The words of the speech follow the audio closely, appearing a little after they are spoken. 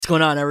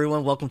going on,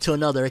 everyone? Welcome to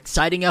another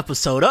exciting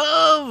episode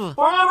of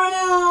Fornever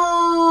News!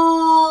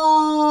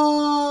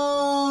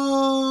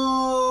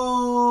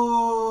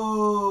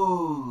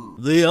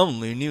 The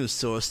only news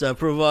source that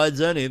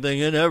provides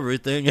anything and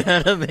everything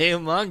anime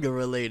and manga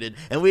related.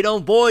 And we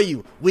don't bore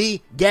you.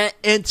 We get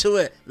into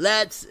it.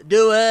 Let's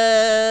do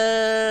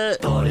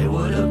it! Thought it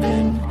would have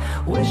been,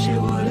 wish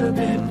it would have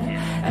been.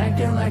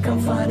 Acting like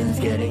I'm fine, it's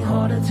getting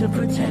harder to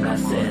pretend. I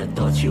said,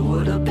 thought you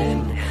would have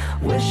been,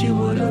 wish you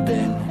would have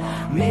been.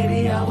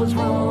 Maybe I was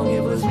wrong,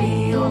 it was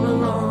me all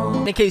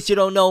along. In case you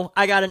don't know,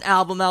 I got an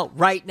album out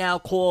right now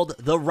called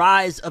The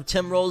Rise of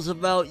Tim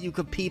Roosevelt. You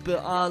can peep it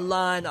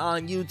online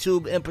on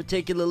YouTube, in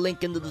particular,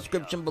 link in the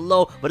description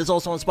below. But it's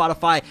also on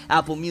Spotify,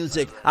 Apple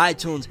Music,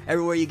 iTunes,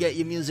 everywhere you get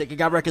your music. It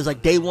got records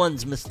like Day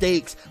One's,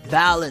 Mistakes,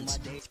 Balance.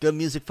 It's good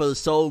music for the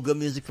soul, good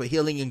music for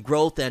healing and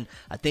growth, and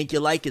I think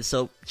you'll like it,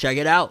 so check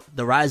it out.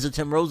 The Rise of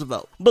Tim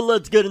Roosevelt. But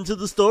let's get into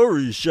the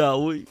story,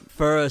 shall we?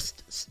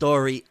 First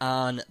story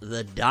on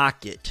the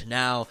docket.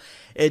 Now,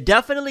 it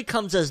definitely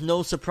comes as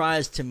no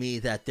surprise to me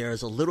that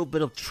there's a little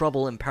bit of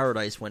trouble in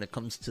paradise when it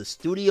comes to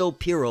Studio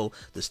Pierrot,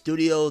 the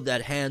studio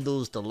that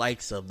handles the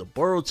likes of the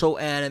Boruto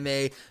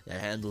anime,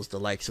 that handles the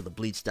likes of the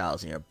Bleach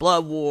Styles and Your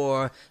Blood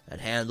War, that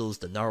handles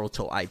the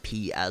Naruto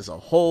IP as a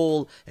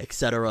whole,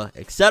 etc.,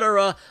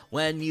 etc.,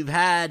 when you've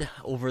had,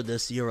 over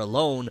this year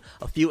alone,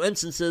 a few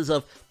instances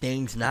of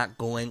things not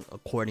going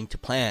according to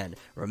plan.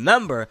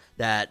 Remember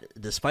that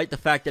despite the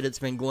fact that it's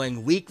been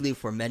going weekly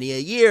for many a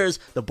years,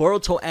 the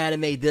Boruto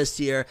anime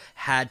this year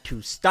had to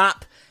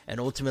stop and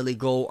ultimately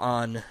go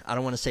on, I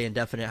don't want to say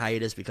indefinite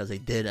hiatus because they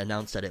did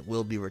announce that it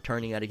will be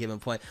returning at a given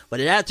point, but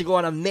it had to go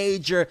on a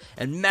major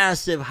and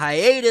massive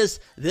hiatus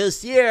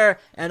this year,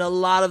 and a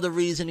lot of the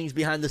reasonings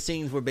behind the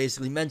scenes were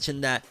basically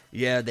mentioned that,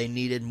 yeah, they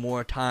needed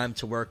more time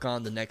to work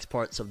on the next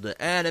parts of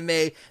the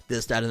anime,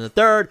 this, that, and the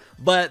third,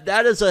 but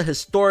that is a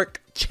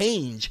historic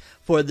change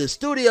for the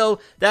studio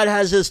that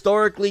has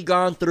historically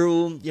gone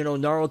through,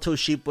 Naruto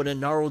Shippuden,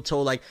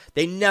 Naruto, like,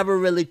 they never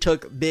really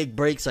took big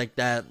breaks like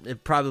that.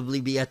 It'd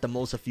probably be at the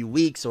most a few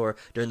weeks, or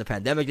during the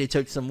pandemic they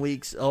took some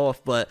weeks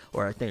off,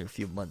 or I think a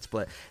few months,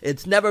 but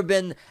it's never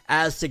been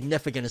as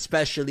significant,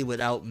 especially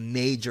without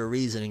major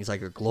reasonings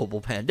like a global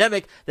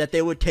pandemic, that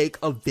they would take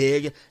a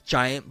big,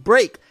 giant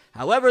break.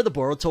 However, the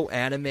Boruto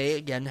anime,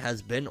 again,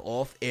 has been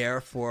off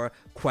air for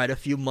quite a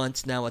few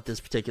months now at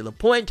this particular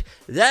point.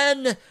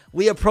 Then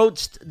we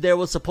approached, there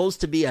was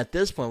supposed to be, at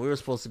this point, we were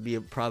supposed to be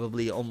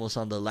probably almost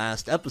on the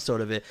last episode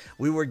of it.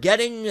 We were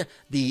getting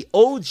the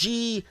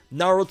OG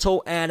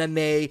Naruto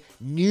anime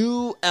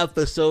new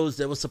episodes.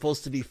 There was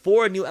supposed to be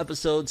 4 new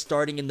episodes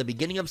starting in the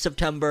beginning of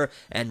September,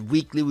 and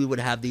weekly we would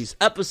have these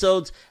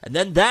episodes. And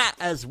then that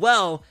as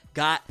well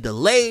got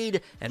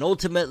delayed, and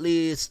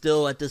ultimately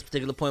still at this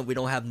particular point we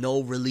don't have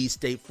no release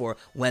date for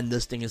when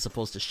this thing is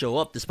supposed to show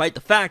up, despite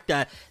the fact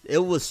that it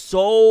was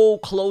so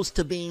close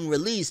to being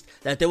released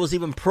that there was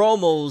even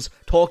promos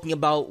talking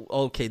about,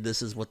 okay,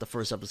 this is what the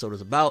first episode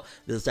is about,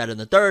 this, that, and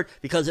the third,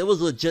 because it was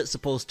legit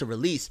supposed to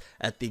release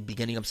at the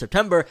beginning of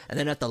September, and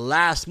then at the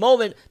last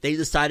moment they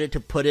decided to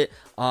put it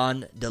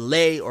on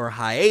delay or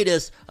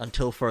hiatus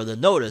until further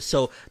notice.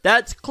 So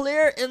that's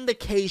clear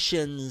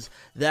indications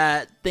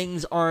that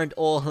things aren't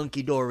all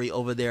hunky-dory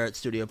over there at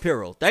Studio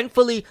Pierrot.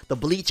 Thankfully, the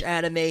Bleach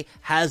anime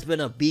has been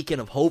a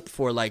beacon of hope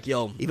for, like,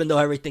 even though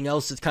everything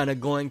else is kind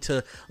of going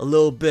to a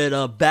little bit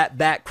of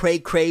bat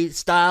cray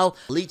style,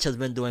 Bleach has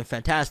been doing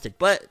fantastic,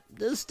 but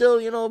there's still,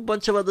 a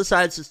bunch of other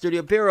sides to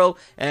Studio Pierrot,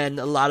 and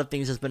a lot of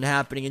things has been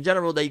happening in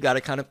general that you gotta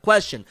kind of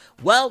question.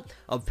 Well,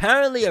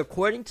 apparently,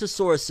 according to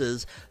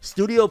sources,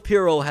 Studio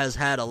Pierrot has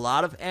had a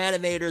lot of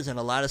animators and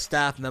a lot of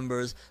staff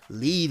members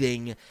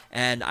leaving,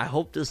 and I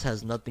hope this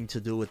has nothing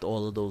to do with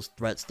all of those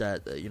threats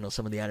that,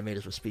 some of the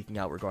animators were speaking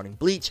out regarding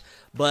Bleach,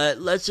 but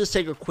let's just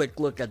take a quick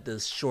look at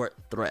this short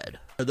thread.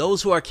 For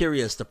those who are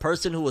curious, the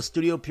person who was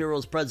Studio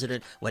Pierrot's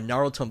president when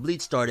Naruto and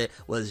Bleach started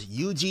was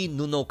Yuji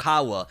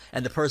Nunokawa,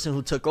 and the person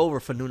who took over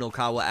for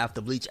Nunokawa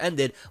after Bleach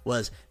ended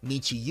was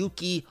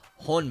Michiyuki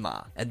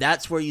Honma, and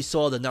that's where you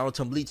saw the Naruto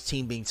and Bleach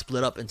team being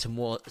split up into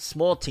more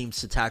small teams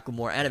to tackle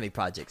more anime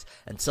projects,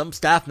 and some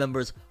staff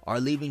members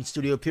are leaving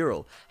Studio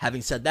Pierrot.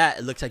 Having said that,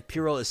 it looks like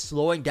Pierrot is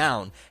slowing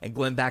down and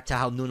going back to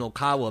how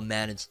Nunokawa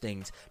managed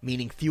things,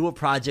 meaning fewer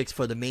projects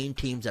for the main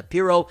teams at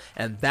Pierrot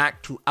and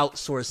back to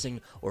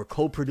outsourcing or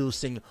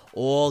co-producing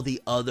all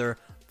the other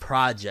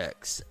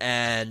projects.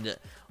 And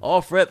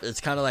off rip,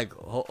 it's kind of like,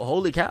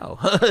 holy cow,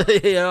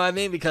 you know what I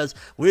mean? Because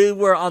we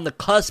were on the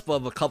cusp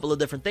of a couple of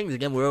different things.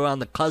 Again, we were on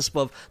the cusp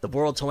of the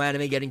Boruto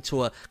anime getting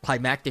to a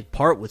climactic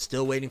part. We're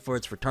still waiting for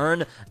its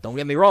return. Don't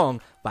get me wrong.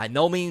 By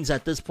no means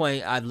at this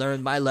point I've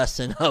learned my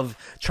lesson of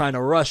trying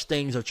to rush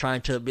things or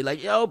trying to be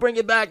like, yo, bring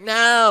it back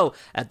now.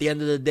 At the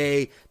end of the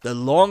day, the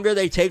longer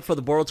they take for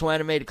the Boruto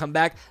anime to come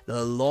back,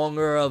 the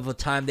longer of a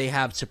time they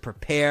have to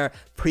prepare,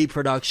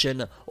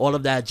 pre-production, all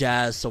of that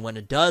jazz. So when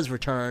it does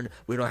return,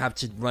 we don't have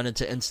to run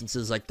into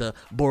instances like the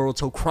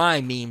Boruto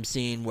crime meme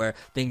scene where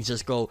things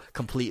just go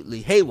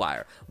completely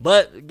haywire.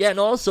 But again,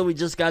 also we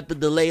just got the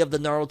delay of the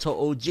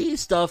Naruto OG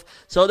stuff,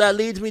 so that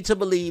leads me to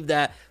believe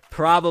that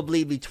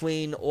probably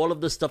between all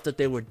of the stuff that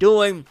they were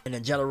doing, and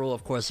in general,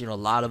 of course, a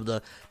lot of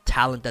the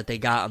talent that they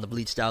got on the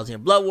Bleach, Thousand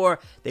and Blood War,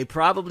 they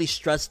probably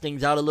stressed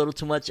things out a little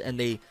too much, and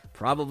they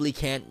probably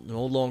can't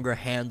no longer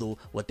handle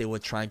what they were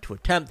trying to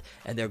attempt,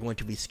 and they're going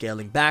to be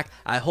scaling back.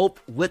 I hope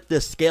with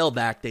this scale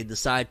back, they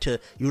decide to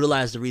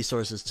utilize the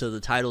resources to the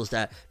titles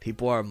that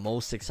people are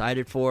most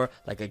excited for.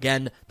 Like,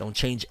 again, don't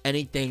change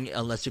anything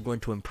unless you're going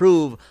to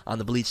improve on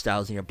the Bleach,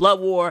 Thousand Year Blood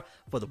War.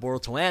 For the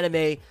Boruto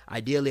anime,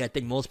 ideally, I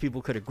think most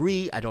people could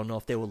agree, I don't know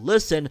if they will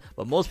listen,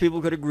 but most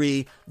people could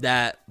agree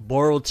that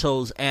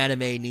Boruto's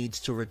anime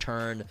needs to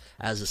return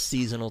as a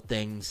seasonal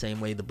thing,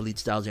 same way the Bleach,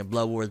 Thousand Year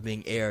Blood War is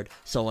being aired,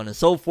 so on and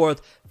so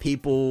forth.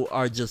 People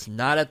are just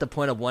not at the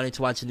point of wanting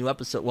to watch a new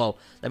episode. Well,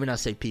 let me not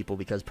say people,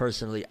 because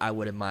personally, I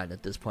wouldn't mind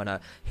at this point.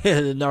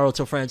 The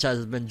Naruto franchise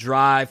has been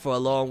dry for a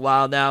long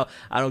while now.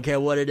 I don't care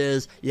what it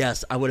is.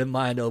 Yes, I wouldn't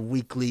mind a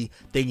weekly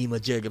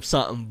thingy-majig of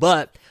something,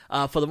 but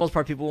for the most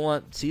part, people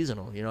want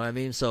seasonal, you know what I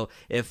mean? So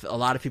if a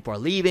lot of people are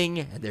leaving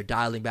and they're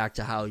dialing back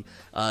to how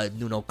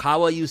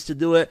Nunokawa used to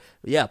do it,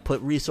 yeah,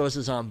 put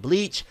resources on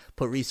Bleach,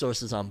 put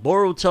resources on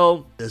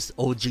Boruto, this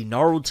OG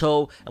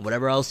Naruto, and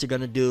whatever else you're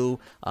going to do.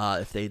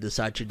 If they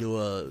decide to do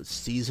a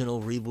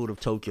seasonal reboot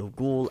of Tokyo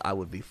Ghoul, I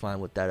would be fine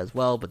with that as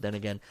well. But then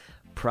again,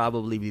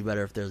 probably be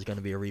better if there's going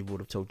to be a reboot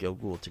of Tokyo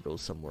Ghoul to go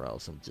somewhere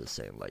else. I'm just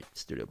saying, like,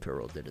 Studio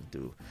Pierrot didn't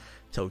do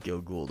Tokyo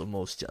Ghoul the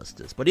most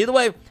justice. But either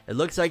way, it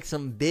looks like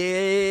some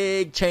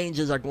big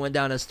changes are going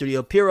down at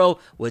Studio Pierrot,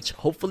 which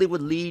hopefully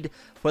would lead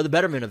for the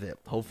betterment of it.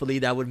 Hopefully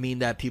that would mean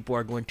that people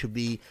are going to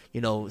be,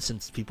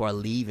 since people are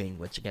leaving,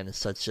 which again is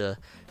such a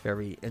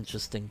very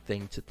interesting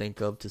thing to think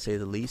of, to say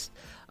the least.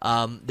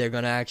 They're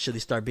going to actually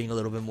start being a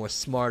little bit more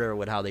smarter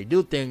with how they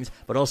do things,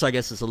 but also I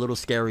guess it's a little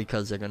scary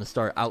because they're going to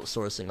start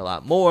outsourcing a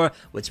lot more,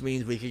 which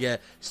means we could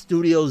get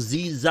Studio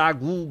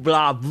Zizagu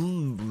blah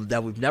blah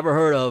that we've never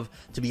heard of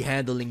to be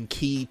handling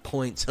key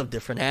points of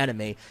different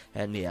anime,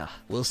 and yeah,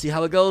 we'll see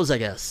how it goes, I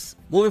guess.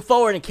 Moving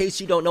forward, in case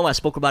you don't know, I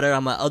spoke about it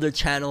on my other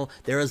channel.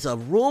 There is a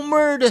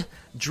rumored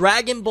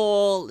Dragon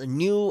Ball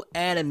new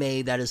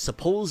anime that is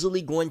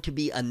supposedly going to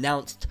be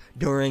announced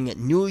during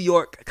New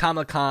York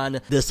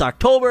Comic-Con this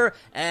October.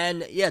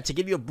 And yeah, to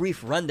give you a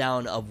brief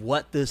rundown of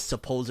what this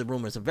supposed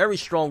rumor is, a very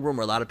strong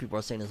rumor, a lot of people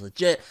are saying it's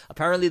legit.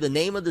 Apparently, the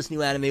name of this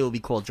new anime will be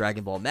called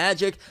Dragon Ball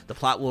Magic. The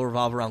plot will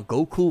revolve around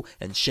Goku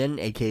and Shin,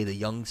 aka the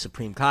young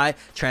Supreme Kai,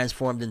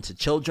 transformed into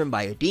children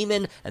by a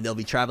demon, and they'll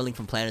be traveling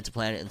from planet to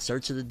planet in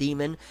search of the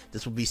demon.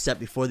 This will be set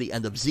before the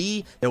end of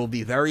Z. There will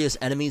be various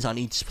enemies on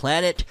each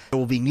planet. There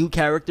will be new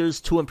characters,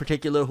 two in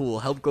particular, who will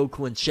help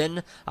Goku and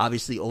Shin.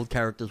 Obviously, old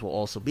characters will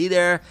also be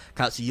there.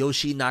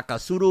 Katsuyoshi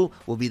Nakasuru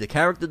will be the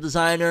character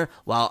designer,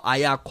 while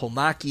Aya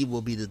Komaki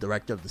will be the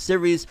director of the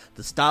series.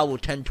 The style will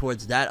tend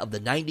towards that of the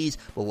 90s,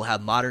 but will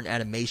have modern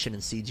animation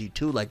and CG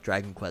too, like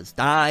Dragon Quest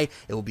Dai.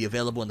 It will be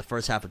available in the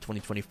first half of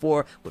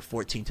 2024, with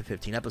 14 to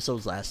 15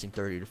 episodes lasting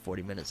 30 to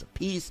 40 minutes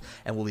apiece,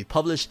 and will be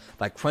published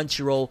by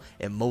Crunchyroll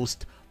in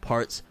most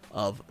parts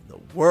of the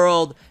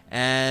world.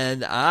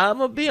 And I'm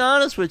gonna be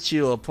honest with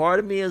you, a part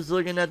of me is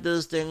looking at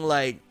this thing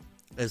like,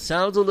 it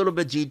sounds a little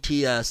bit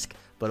GT-esque,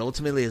 but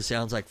ultimately it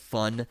sounds like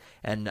fun,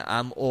 and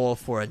I'm all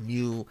for a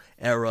new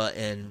era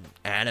in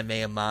anime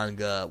and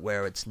manga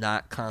where it's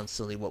not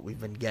constantly what we've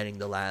been getting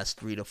the last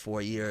 3 to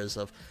 4 years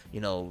of,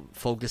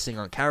 focusing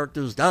on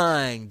characters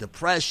dying,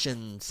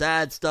 depression,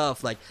 sad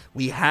stuff. Like,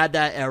 we had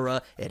that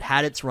era, it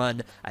had its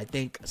run. I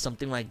think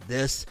something like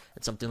this,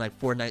 and something like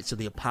Four Knights of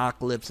the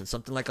Apocalypse, and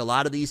something like a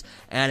lot of these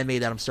anime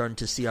that I'm starting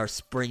to see are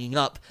springing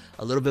up,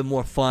 a little bit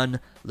more fun,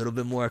 a little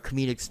bit more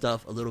comedic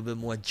stuff, a little bit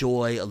more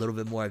joy, a little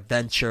bit more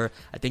adventure.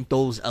 I think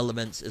those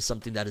elements is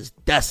something that is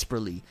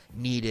desperately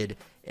needed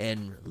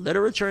in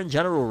literature in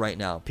general right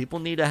now. People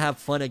need to have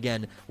fun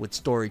again with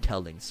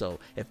storytelling. So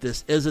if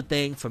this is a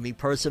thing, for me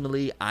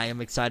personally, I am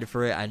excited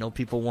for it. I know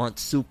people want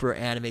super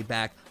anime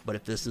back, but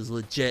if this is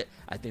legit,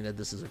 I think that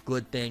this is a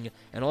good thing.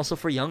 And also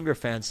for younger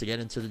fans to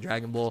get into the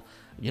Dragon Ball,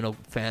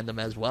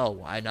 fandom as well.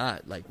 Why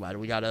not? Like, why do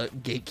we gotta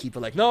gatekeep it?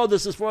 Like, no,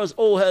 this is for us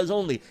old heads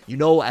only.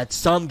 At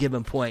some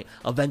given point,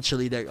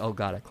 eventually they're, oh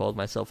god, I called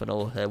myself an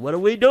old head. What are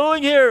we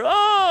doing here?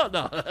 Oh,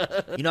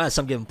 no. At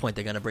some given point,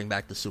 they're gonna bring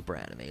back the super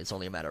anime. It's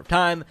only a matter of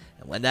time.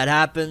 And when that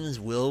happens,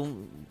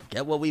 we'll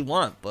get what we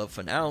want. But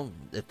for now,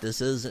 if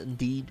this is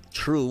indeed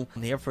true,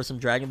 I'm here for some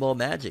Dragon Ball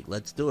magic.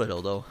 Let's do it.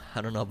 Although,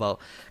 I don't know about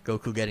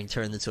Goku getting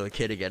turned into a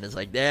kid again. It's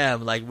like,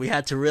 damn, like, we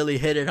had to really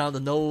hit it on the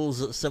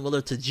nose,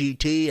 similar to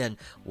GT. And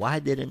why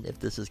didn't, if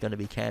this is going to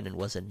be canon,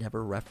 was it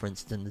never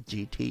referenced in the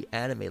GT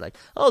anime? Like,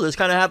 oh, this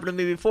kind of happened to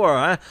me before.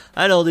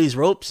 I know these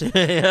ropes,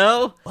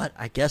 But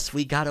I guess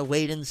we gotta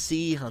wait and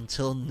see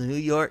until New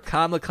York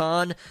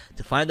Comic-Con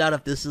to find out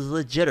if this is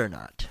legit or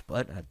not.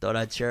 But I thought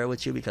I'd share it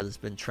with you because it's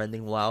been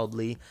trending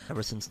wildly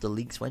ever since the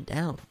leaks went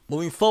down.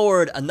 Moving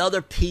forward,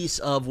 another piece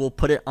of, we'll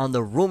put it on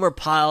the rumor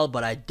pile,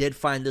 but I did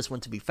find this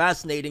one to be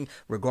fascinating,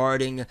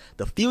 regarding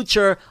the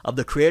future of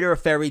the creator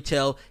of Fairy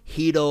Tail,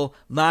 Hiro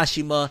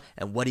Mashima,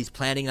 and what he's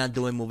planning on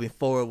doing moving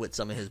forward with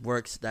some of his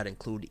works that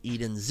include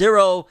Eden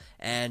Zero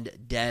and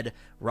Dead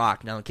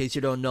rock. Now, in case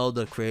you don't know,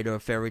 the creator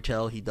of Fairy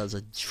Tail, he does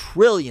a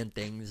trillion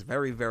things.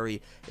 Very,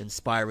 very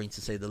inspiring,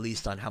 to say the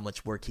least, on how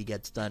much work he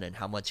gets done and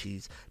how much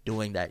he's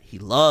doing that he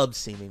loves,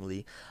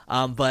 seemingly.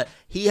 But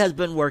he has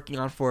been working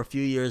on for a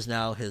few years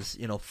now his,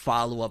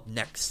 follow-up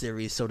next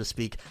series, so to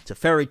speak, to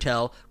Fairy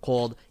Tail,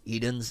 called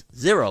Eden's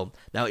Zero.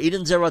 Now,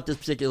 Eden's Zero at this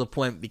particular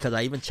point, because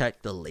I even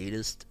checked the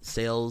latest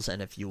sales,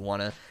 and if you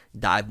want to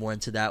dive more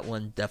into that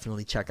one,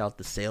 definitely check out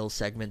the sales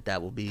segment.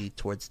 That will be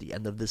towards the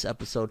end of this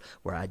episode,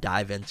 where I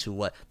dive into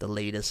what the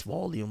latest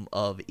volume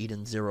of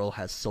Eden Zero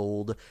has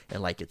sold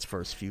in like its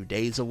first few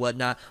days or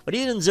whatnot. But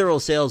Eden Zero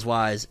sales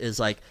wise is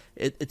like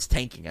it's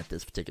tanking at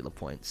this particular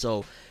point.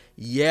 So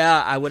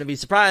yeah, I wouldn't be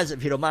surprised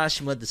if Hiro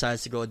Mashima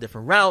decides to go a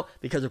different route,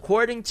 because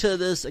according to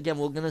this, again,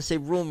 we're going to say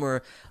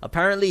rumor,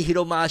 apparently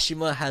Hiro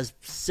Mashima has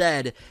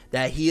said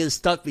that he is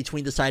stuck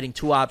between deciding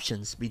two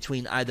options,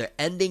 between either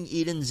ending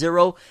Eden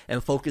Zero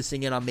and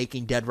focusing in on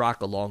making Dead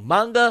Rock a long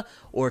manga,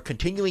 or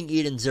continuing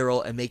Eden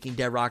Zero and making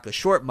Dead Rock a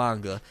short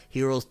manga.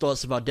 Hiro's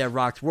thoughts about Dead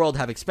Rock's world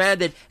have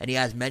expanded, and he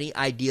has many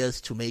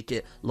ideas to make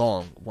it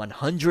long.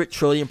 100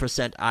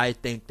 trillion%, I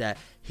think that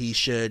he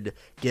should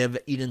give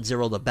Eden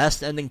Zero the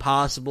best ending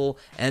possible,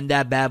 end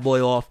that bad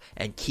boy off,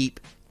 and keep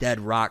Dead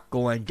Rock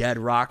going. Dead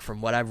Rock,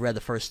 from what I've read,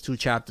 the first 2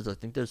 chapters, I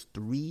think there's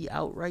 3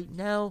 out right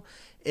now.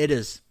 It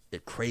is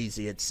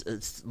crazy.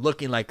 It's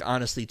looking like,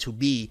 honestly, to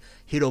be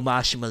Hiro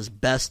Mashima's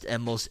best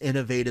and most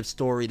innovative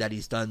story that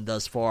he's done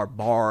thus far,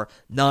 bar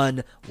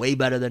none. Way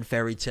better than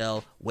Fairy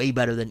Tail, way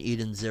better than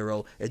Eden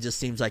Zero. It just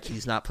seems like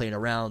he's not playing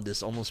around.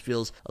 This almost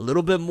feels a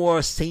little bit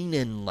more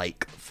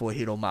seinen-like for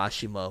Hiro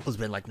Mashima, who's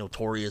been like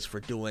notorious for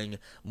doing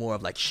more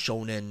of like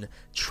shonen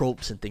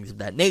tropes and things of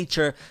that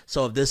nature.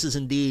 So if this is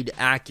indeed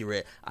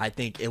accurate, I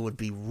think it would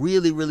be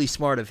really, really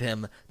smart of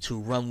him to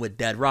run with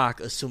Dead Rock,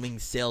 assuming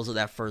sales of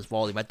that first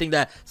volume. I think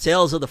that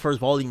sales of the first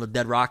volume of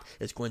Dead Rock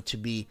is going to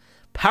be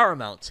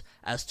paramount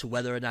as to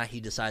whether or not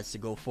he decides to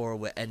go forward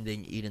with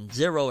ending Eden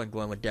Zero and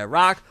going with Dead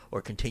Rock, or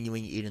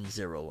continuing Eden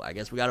Zero. I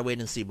guess we gotta wait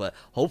and see, but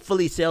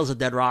hopefully sales of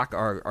Dead Rock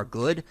are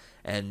good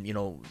and,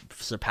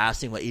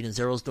 surpassing what Eden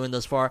Zero is doing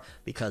thus far,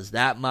 because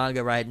that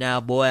manga right now,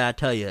 boy, I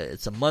tell you,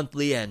 it's a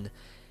monthly and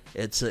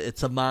it's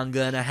a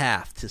manga and a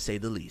half, to say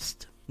the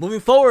least.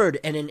 Moving forward,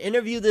 in an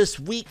interview this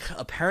week,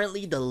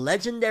 apparently the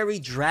legendary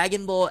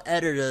Dragon Ball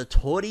editor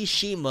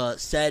Torishima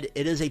said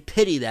it is a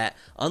pity that,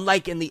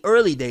 unlike in the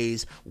early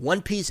days,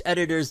 One Piece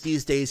editors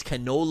these days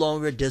can no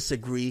longer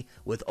disagree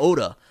with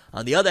Oda.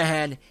 On the other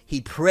hand,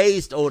 he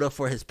praised Oda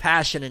for his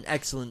passion and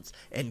excellence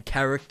in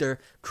character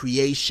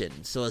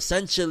creation. So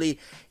essentially,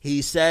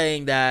 he's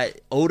saying that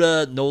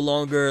Oda no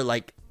longer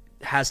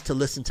has to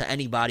listen to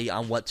anybody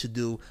on what to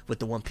do with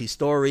the One Piece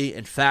story.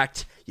 In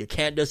fact, you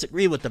can't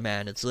disagree with the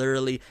man. It's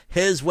literally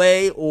his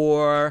way,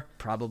 or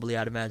probably,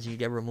 I'd imagine, you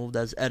get removed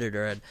as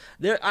editor. And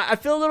I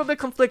feel a little bit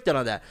conflicted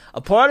on that. A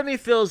part of me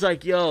feels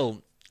like,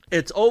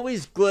 it's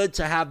always good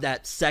to have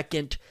that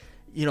second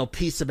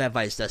piece of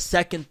advice, that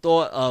second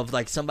thought of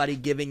somebody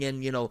giving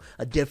in,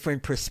 a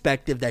different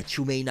perspective that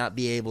you may not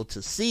be able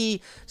to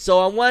see. So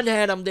on one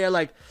hand, I'm there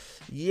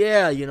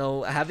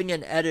having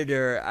an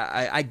editor,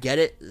 I get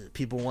it,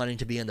 people wanting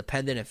to be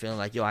independent and feeling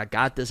like, I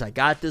got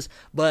this,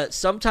 but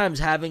sometimes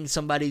having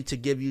somebody to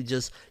give you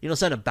just,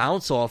 something to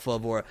bounce off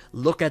of, or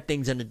look at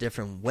things in a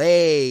different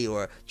way,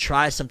 or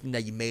try something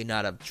that you may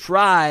not have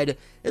tried,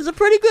 is a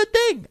pretty good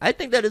thing. I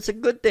think that it's a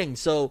good thing.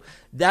 So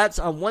that's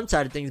on one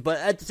side of things, but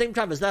at the same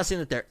time, it's not saying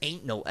that there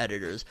ain't no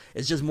editors.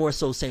 It's just more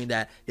so saying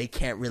that they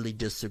can't really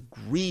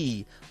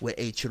disagree with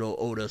Eiichiro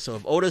Oda. So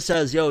if Oda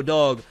says,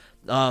 dog,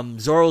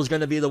 Zoro's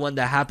going to be the one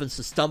that happens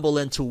to stumble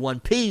into One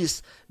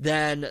Piece,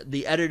 then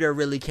the editor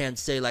really can't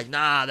say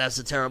nah, that's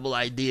a terrible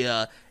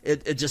idea.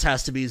 It just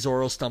has to be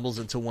Zoro stumbles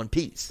into One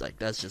Piece.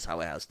 That's just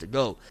how it has to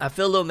go. I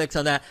feel a little mixed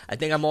on that. I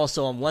think I'm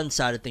also on one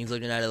side of things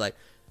looking at it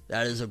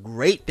that is a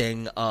great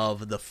thing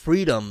of the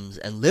freedoms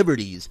and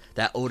liberties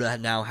that Oda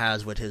now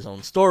has with his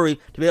own story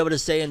to be able to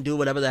say and do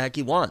whatever the heck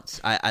he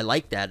wants. I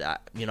like that.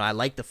 I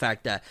like the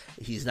fact that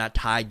he's not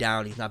tied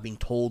down. He's not being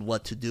told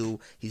what to do.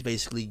 He's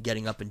basically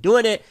getting up and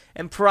doing it.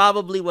 And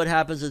probably what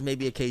happens is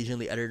maybe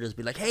occasionally editors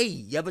be like, hey,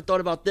 you ever thought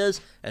about this?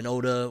 And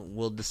Oda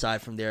will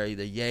decide from there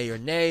either yay or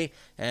nay.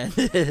 And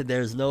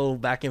there's no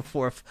back and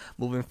forth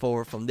moving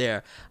forward from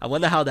there. I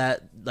wonder how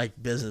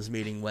that business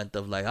meeting went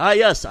of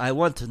yes, I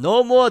want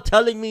no more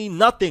telling me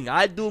nothing.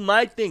 I do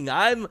my thing.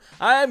 I'm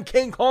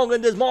King Kong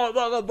in this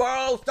motherfucker,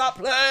 bro. Stop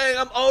playing.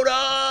 I'm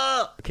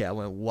Oda. Okay, I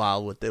went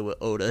wild with it with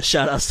Oda.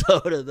 Shout out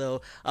to Oda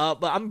though.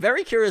 But I'm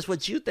very curious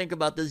what you think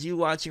about this. You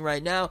watching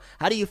right now?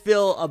 How do you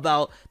feel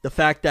about the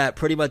fact that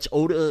pretty much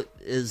Oda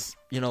is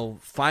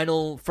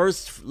final,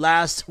 first,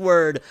 last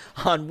word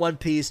on One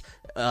Piece?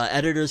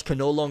 Editors can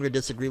no longer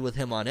disagree with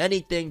him on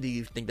anything. Do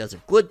you think that's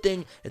a good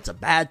thing? It's a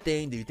bad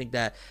thing? Do you think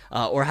that,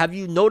 or have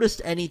you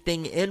noticed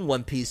anything in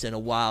One Piece in a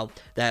while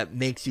that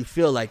makes you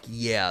feel like,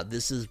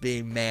 this is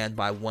being manned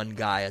by one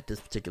guy at this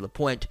particular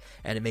point,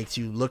 and it makes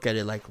you look at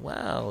it like,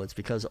 wow, it's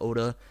because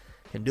Oda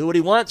can do what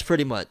he wants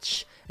pretty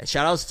much? And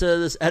shout outs to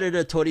this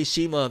editor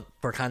Torishima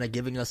for kind of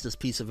giving us this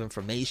piece of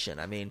information.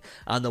 I mean,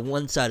 on the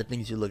one side of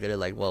things, you look at it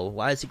like, well,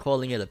 why is he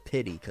calling it a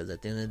pity? Because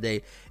at the end of the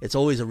day, it's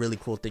always a really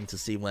cool thing to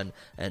see when,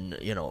 and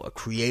you know, a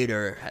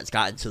creator has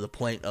gotten to the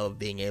point of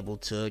being able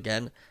to,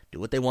 again, do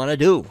what they want to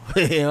do.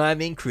 You know what I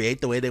mean? Create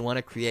the way they want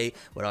to create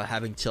without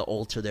having to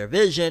alter their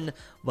vision.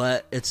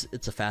 But it's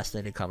a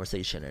fascinating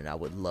conversation, and I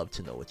would love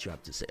to know what you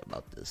have to say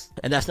about this.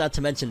 And that's not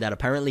to mention that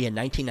apparently in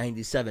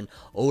 1997,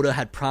 Oda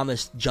had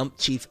promised Jump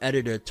chief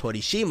editor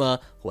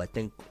Torishima, who I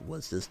think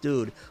was this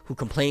dude, who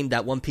complained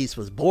that One Piece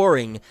was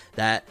boring,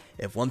 that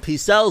if One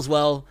Piece sells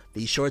well,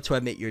 be sure to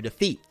admit your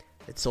defeat.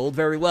 It sold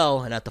very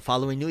well, and at the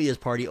following New Year's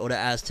party, Oda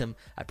asked him,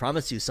 I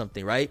promised you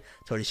something, right?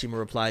 Torishima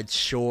replied,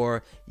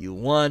 sure, you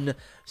won.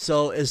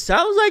 So it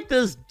sounds like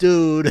this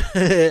dude,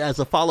 as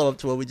a follow-up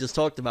to what we just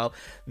talked about,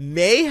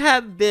 may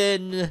have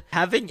been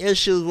having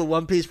issues with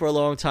One Piece for a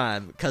long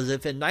time. Because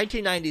if in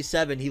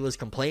 1997 he was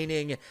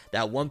complaining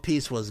that One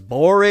Piece was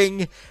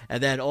boring,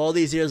 and then all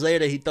these years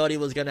later he thought he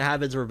was going to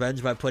have his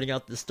revenge by putting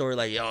out this story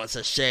like, yo, it's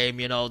a shame,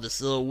 you know,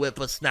 this little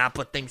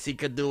whippersnapper thinks he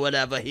could do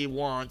whatever he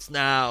wants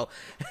now.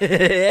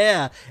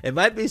 Yeah, it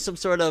might be some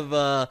sort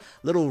of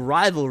little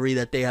rivalry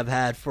that they have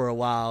had for a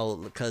while.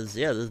 Because,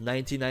 yeah, this is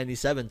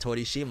 1997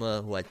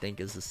 Torishima, who I think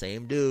is the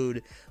same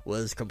dude,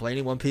 was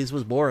complaining One Piece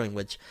was boring,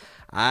 which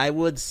I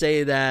would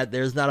say that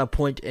there's not a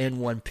point in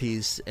One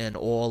Piece in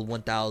all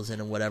 1,000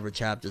 and whatever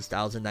chapters,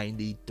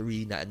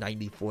 1,093,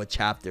 94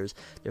 chapters.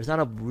 There's not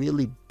a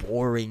really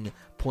boring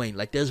point.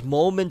 Like, there's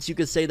moments you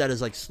could say that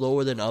is like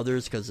slower than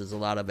others because there's a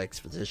lot of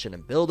exposition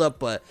and build-up,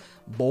 but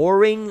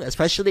boring,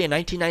 especially in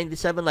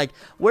 1997. Like,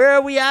 where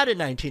are we at in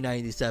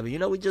 1997? You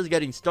know, we're just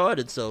getting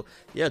started. So,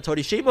 yeah,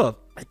 Torishima,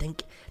 I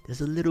think there's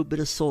a little bit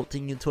of salt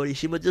in you,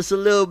 Torishima. Just a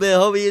little bit,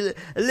 homie.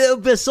 A little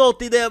bit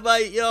salty there,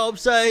 mate. You know what I'm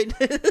saying?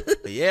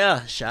 But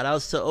yeah, shout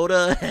outs to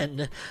Oda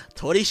and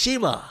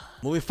Torishima.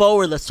 Moving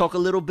forward, let's talk a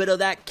little bit of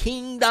that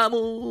Kingdom.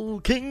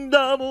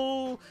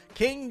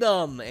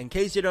 In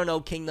case you don't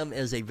know, Kingdom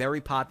is a very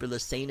popular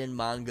seinen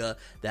manga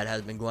that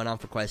has been going on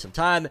for quite some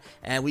time,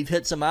 and we've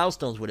hit some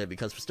milestones with it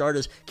because, for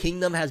starters,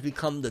 Kingdom has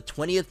become the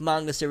 20th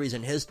manga series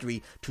in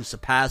history to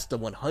surpass the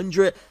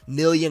 100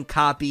 million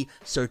copy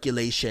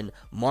circulation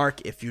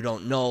mark. If you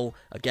don't know,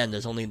 again,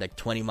 there's only like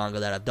 20 manga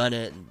that have done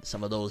it, and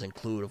some of those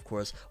include, of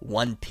course,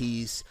 One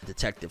Piece,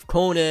 Detective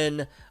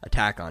Conan,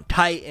 Attack on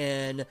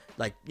Titan,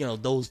 like, you know,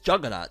 those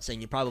juggernauts.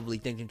 And you're probably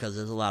thinking, because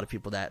there's a lot of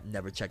people that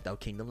never checked out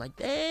Kingdom, like,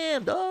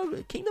 damn, dog,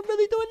 Kingdom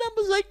really doing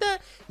numbers like that?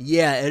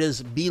 Yeah, it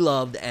is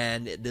beloved,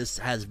 and this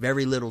has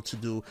very little to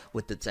do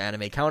with its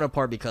anime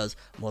counterpart because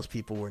most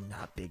people were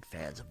not big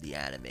fans of the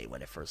anime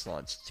when it first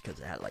launched because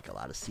it had like a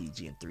lot of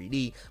CG and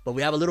 3D. But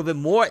we have a little bit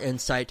more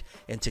insight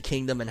into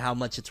Kingdom and how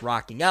much it's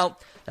rocking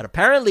out. That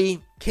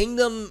apparently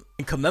Kingdom,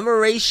 in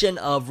commemoration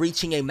of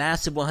reaching a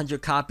massive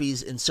 100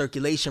 copies in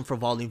circulation for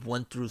volumes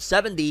 1 through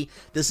 70,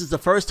 this is the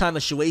first time a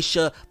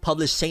Shueisha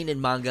published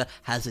seinen manga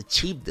has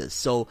achieved this.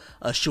 So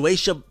a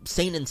Shueisha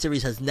seinen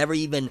series has never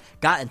even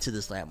gotten to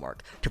this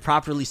landmark. To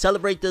properly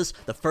celebrate this,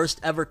 the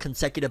first ever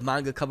consecutive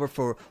manga cover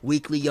for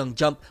Weekly Young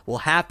Jump will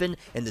happen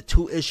in the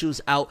 2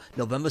 issues out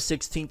November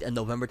 16th and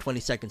November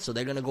 22nd. So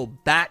they're going to go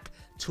back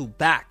to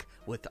back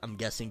with, I'm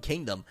guessing,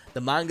 Kingdom.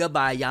 The manga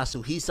by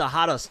Yasuhisa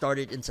Hara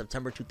started in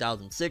September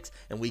 2006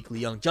 in Weekly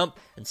Young Jump,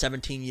 and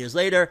 17 years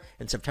later,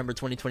 in September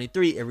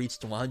 2023, it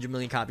reached 100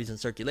 million copies in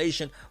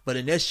circulation. But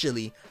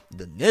initially,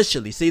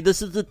 see,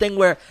 this is the thing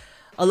where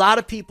a lot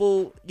of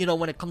people, you know,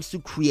 when it comes to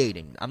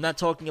creating, I'm not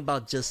talking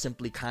about just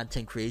simply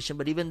content creation,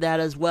 but even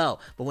that as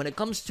well. But when it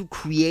comes to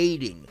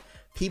creating,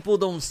 people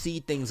don't see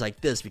things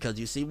like this because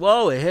you see,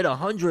 whoa, it hit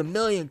 100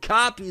 million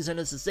copies and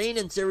it's a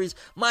seinen series.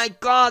 My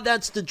God,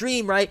 that's the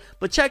dream, right?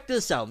 But check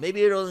this out.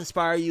 Maybe it'll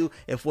inspire you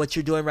if what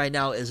you're doing right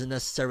now isn't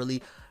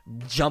necessarily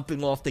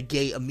jumping off the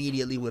gate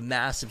immediately with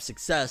massive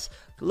success.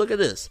 Look at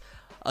this.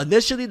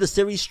 Initially, the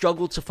series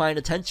struggled to find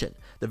attention.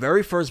 The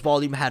very first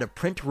volume had a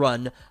print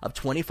run of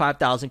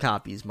 25,000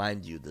 copies.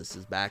 Mind you, this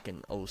is back in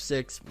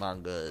 2006.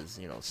 Manga is,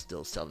 you know,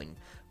 still selling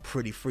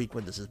pretty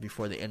frequent. This is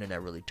before the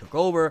internet really took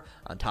over.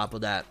 On top of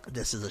that,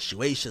 this is a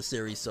Shueisha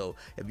series, so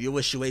if you're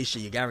with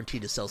Shueisha, you're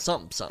guaranteed to sell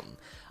something.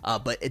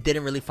 But it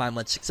didn't really find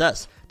much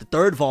success. The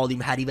third volume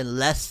had even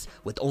less,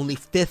 with only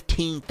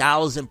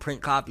 15,000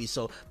 print copies.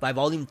 So by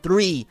volume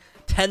 3,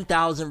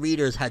 10,000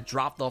 readers had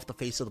dropped off the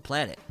face of the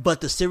planet.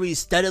 But the series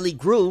steadily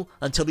grew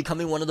until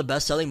becoming one of the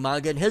best-selling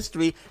manga in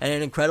history and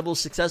an incredible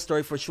success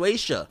story for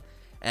Shueisha.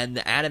 And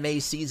the anime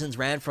seasons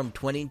ran from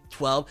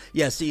 2012.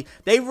 Yeah, see,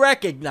 they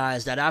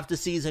recognized that after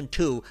season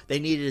 2, they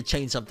needed to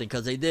change something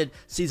because they did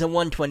season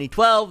 1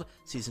 2012,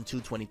 season 2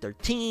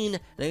 2013,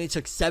 and then it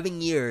took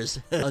 7 years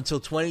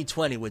until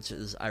 2020, which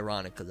is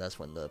ironic because that's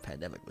when the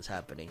pandemic was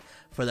happening,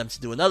 for them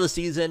to do another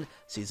season.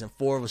 Season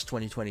 4 was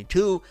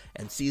 2022,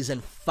 and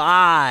season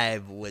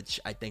 5, which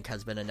I think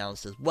has been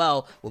announced as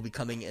well, will be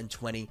coming in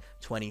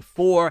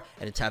 2024,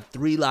 and it's have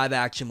 3 live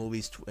action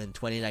movies in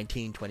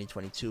 2019,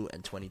 2022,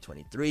 and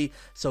 2023.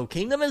 So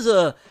Kingdom is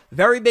a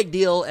very big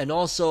deal, and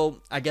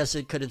also I guess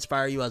it could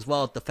inspire you as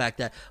well, the fact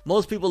that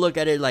most people look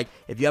at it like,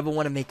 if you ever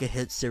want to make a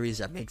hit series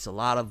that makes a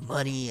lot of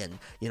money and,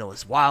 you know,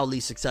 is wildly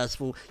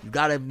successful, you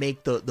gotta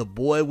make the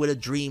boy with a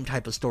dream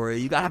type of story.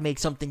 You gotta make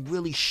something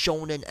really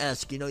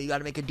shonen-esque, you know, you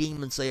gotta make a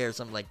Demon Slayer or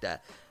something like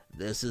that.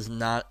 This is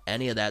not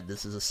any of that.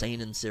 This is a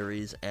seinen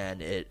series,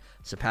 and it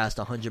surpassed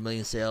 100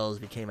 million sales,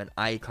 became an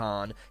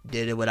icon,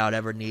 did it without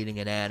ever needing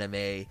an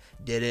anime,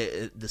 did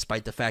it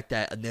despite the fact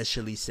that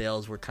initially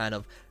sales were kind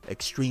of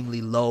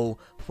extremely low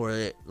for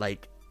it,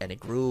 like, and it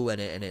grew,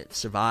 and it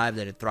survived,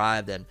 and it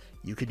thrived, and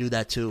you could do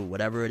that too.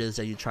 Whatever it is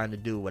that you're trying to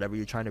do, whatever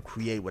you're trying to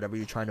create, whatever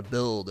you're trying to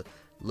build,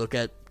 look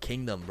at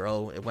Kingdom,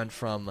 bro. It went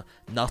from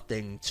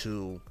nothing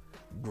to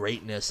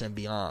greatness and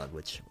beyond,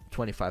 which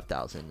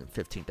 25,000 and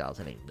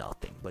 15,000 ain't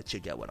nothing, but you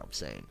get what I'm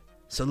saying.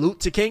 Salute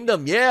to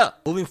Kingdom, yeah!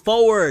 Moving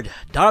forward,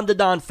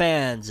 Don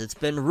fans, it's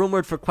been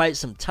rumored for quite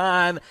some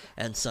time,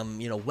 and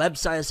some, you know,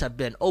 websites have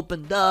been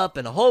opened up,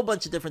 and a whole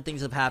bunch of different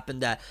things have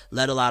happened that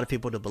led a lot of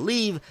people to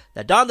believe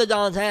that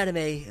Don's anime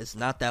is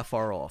not that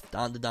far off.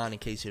 Don, in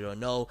case you don't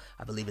know,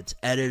 I believe its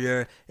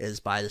editor is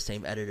by the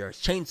same editor as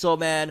Chainsaw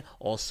Man,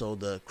 also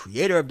the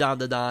creator of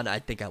Don, I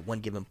think at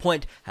one given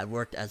point, had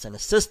worked as an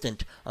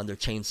assistant under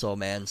Chainsaw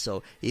Man,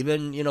 so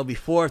even, you know,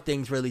 before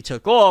things really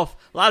took off,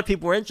 a lot of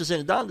people were interested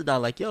in Don,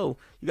 like, yo,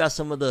 you got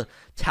some of the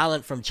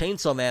talent from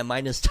Chainsaw Man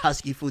minus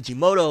Tatsuki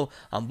Fujimoto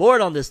on board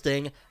on this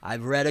thing.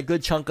 I've read a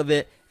good chunk of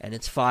it, and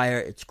it's fire,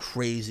 it's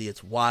crazy,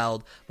 it's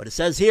wild. But it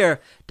says here,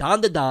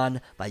 Don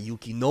by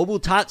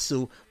Yukinobu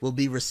Tatsu will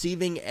be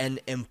receiving an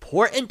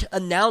important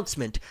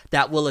announcement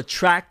that will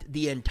attract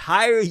the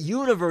entire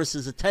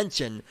universe's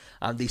attention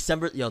on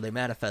December, they're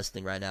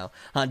manifesting right now,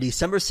 on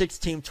December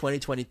 16th,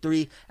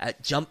 2023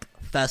 at Jump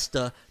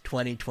Festa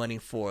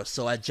 2024.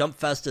 So at Jump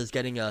Festa is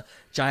getting a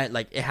giant,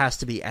 like, it has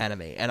to be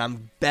anime. And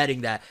I'm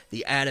betting that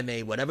the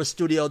anime, whatever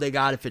studio they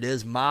got, if it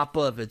is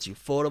MAPPA, if it's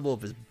Ufotable,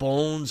 if it's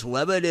Bones,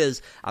 whoever it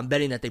is, I'm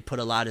betting that they put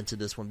a lot into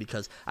this one,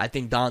 because I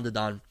think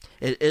Don,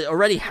 it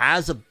already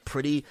has a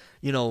pretty,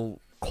 you know,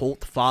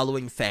 cult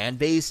following fan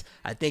base.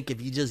 I think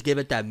if you just give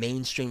it that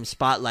mainstream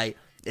spotlight,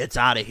 it's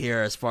out of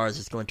here as far as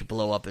it's going to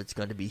blow up. It's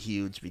going to be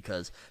huge,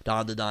 because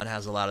Don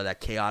has a lot of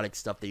that chaotic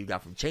stuff that you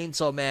got from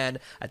Chainsaw Man.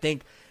 I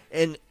think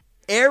in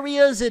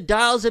areas it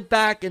dials it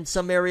back, in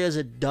some areas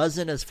it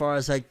doesn't, as far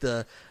as like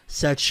the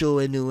sexual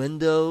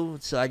innuendo.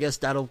 So I guess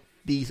that'll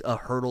be a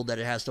hurdle that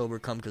it has to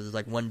overcome, because it's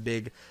like one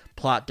big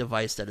plot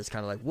device that is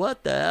kind of like,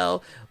 what the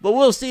hell? But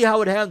we'll see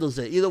how it handles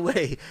it. Either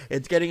way,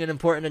 it's getting an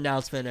important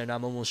announcement, and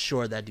I'm almost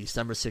sure that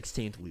December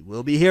 16th we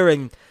will be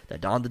hearing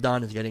that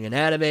Don is getting an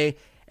anime,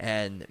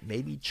 and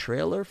maybe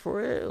trailer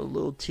for it, a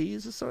little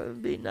tease or something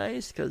would be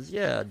nice, because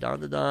yeah,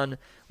 Don,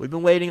 we've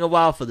been waiting a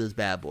while for this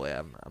bad boy.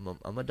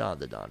 I'm a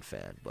Don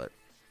fan, but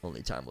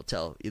only time will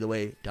tell. Either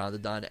way, Don,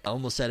 I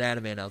almost said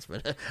anime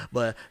announcement,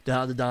 but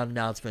Don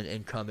announcement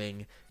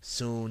incoming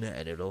soon,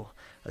 and it'll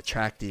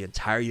attract the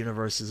entire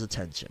universe's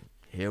attention.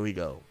 Here we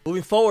go.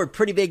 Moving forward,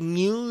 pretty big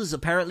news.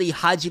 Apparently,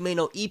 Hajime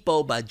no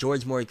Ippo by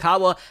George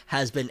Morikawa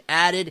has been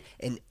added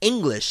in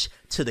English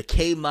to the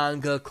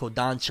K-Manga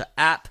Kodansha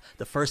app.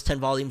 The first 10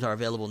 volumes are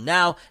available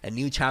now, and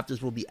new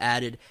chapters will be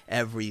added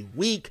every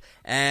week.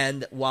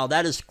 And while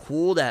that is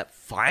cool that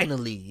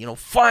finally,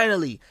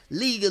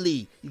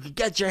 legally, you can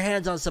get your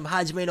hands on some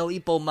Hajime no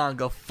Ippo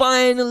manga.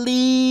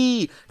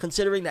 Finally!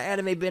 Considering the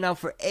anime been out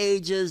for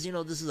ages,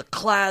 this is a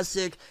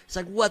classic. It's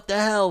like, what the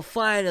hell?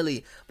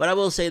 Finally! But I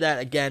will say that,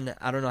 again,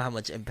 I don't know how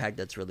much impact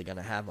that's really going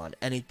to have on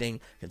anything,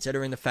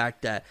 considering the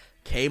fact that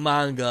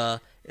K-Manga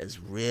is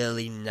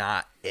really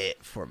not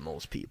it for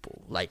most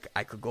people. Like,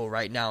 I could go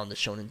right now on the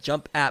Shonen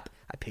Jump app.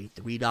 I pay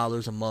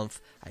 $3 a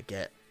month. I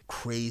get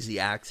crazy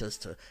access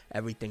to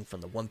everything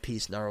from the One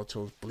Piece,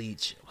 Naruto,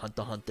 Bleach,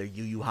 Hunter x Hunter,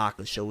 Yu Yu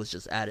Hakusho was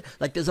just added.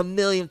 Like, there's a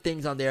million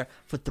things on there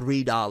for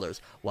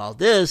 $3. While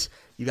this,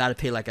 you gotta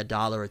pay like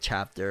 $1 a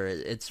chapter.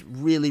 It's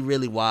really,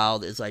 really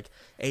wild. It's like,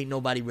 ain't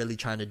nobody really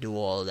trying to do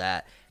all of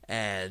that.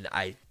 And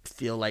I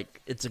feel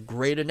like it's a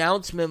great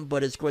announcement,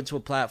 but it's going to a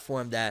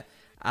platform that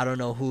I don't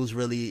know who's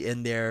really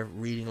in there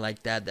reading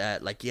like that.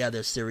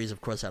 There's series,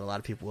 of course, that a lot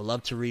of people would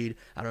love to read.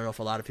 I don't know if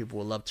a lot of people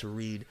would love to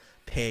read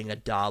paying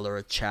 $1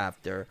 a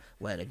chapter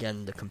when,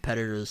 again, the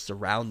competitors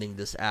surrounding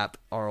this app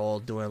are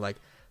all doing like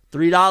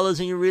 $3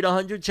 and you read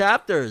 100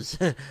 chapters.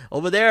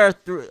 Over there,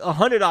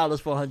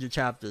 $100 for 100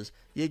 chapters.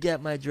 You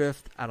get my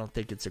drift. I don't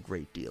think it's a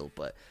great deal,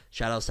 but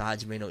shout outs to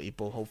Hajime no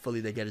Ippo.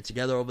 Hopefully they get it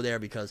together over there,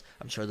 because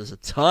I'm sure there's a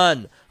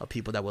ton of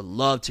people that would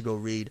love to go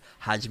read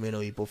Hajime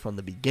no Ippo from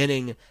the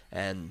beginning,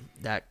 and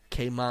that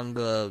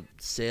K-Manga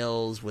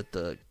sales with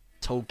the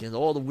tokens,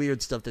 all the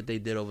weird stuff that they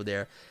did over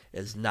there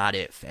is not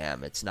it,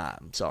 fam. It's not.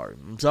 I'm sorry,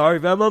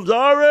 fam. I'm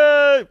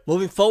sorry.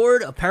 Moving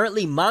forward,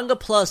 apparently Manga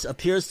Plus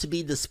appears to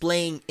be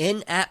displaying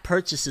in-app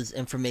purchases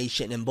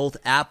information in both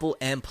Apple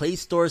and Play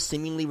Store,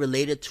 seemingly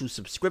related to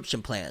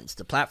subscription plans.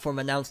 The platform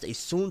announced a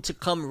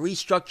soon-to-come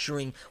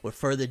restructuring with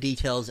further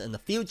details in the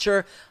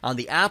future. On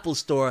the Apple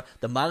Store,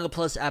 the Manga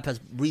Plus app has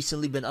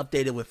recently been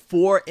updated with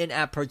 4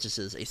 in-app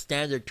purchases, a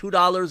standard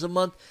 $2 a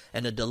month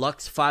and a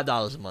deluxe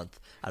 $5 a month.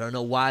 I don't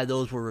know why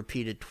those were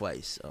repeated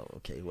twice. Oh,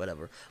 okay,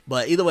 whatever.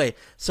 But either way,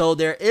 so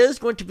there is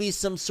going to be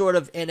some sort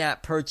of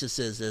in-app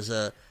purchases. There's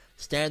a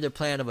standard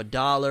plan of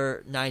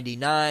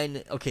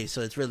 $1.99. Okay,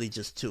 so it's really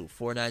just two,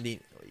 $4.90.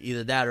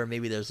 Either that, or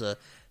maybe there's a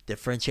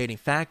differentiating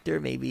factor.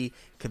 Maybe it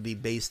could be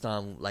based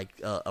on like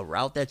a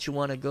route that you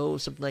want to go,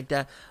 something like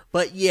that.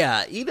 But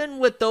yeah, even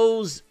with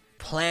those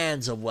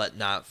plans or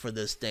whatnot for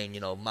this thing,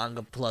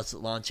 Manga Plus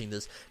launching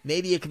this,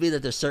 maybe it could be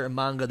that there's certain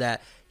manga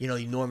that you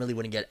normally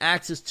wouldn't get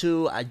access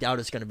to. I doubt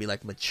it's going to be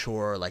like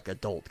mature, like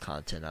adult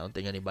content. I don't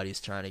think anybody's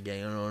trying to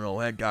get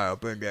hentai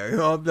up in there, you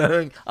know what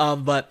I'm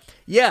saying? But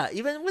yeah,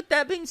 even with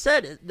that being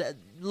said,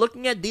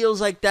 looking at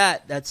deals like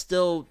that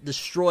still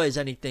destroys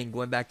anything.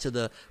 Going back to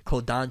the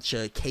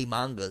Kodansha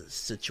K-manga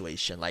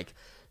situation, like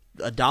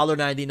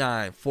 $1.99,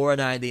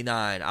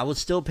 $4.99. I would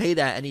still pay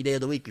that any day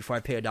of the week before I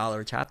pay $1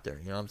 a chapter.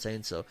 You know what I'm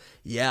saying? So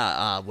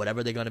yeah,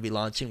 whatever they're going to be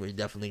launching, we're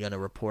definitely going to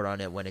report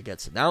on it when it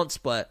gets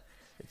announced. But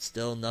it's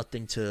still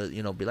nothing to,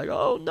 be like,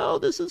 oh no,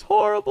 this is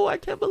horrible, I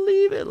can't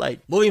believe it.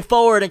 Like, moving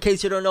forward, in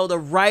case you don't know, the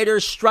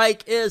writer's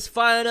strike is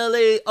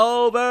finally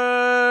over.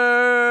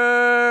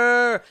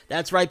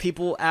 That's right,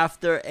 people.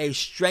 After a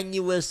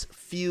strenuous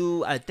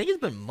few, I think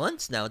it's been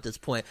months now at this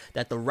point,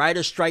 that the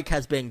writer's strike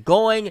has been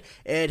going.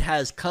 It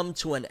has come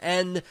to an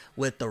end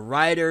with the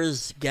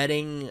writers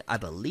getting, I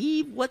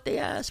believe, what they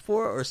asked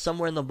for, or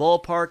somewhere in the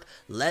ballpark.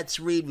 Let's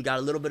read. We got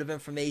a little bit of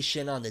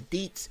information on the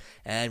deets,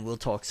 and we'll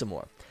talk some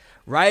more.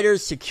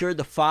 Writers secured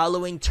the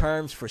following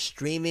terms for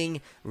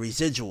streaming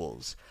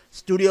residuals.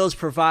 Studios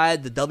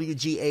provide the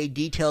WGA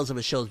details of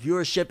a show's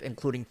viewership,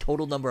 including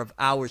total number of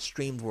hours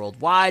streamed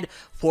worldwide.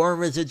 Foreign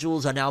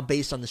residuals are now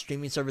based on the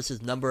streaming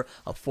service's number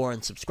of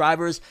foreign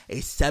subscribers, a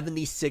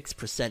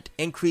 76%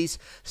 increase.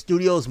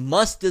 Studios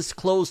must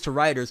disclose to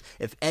writers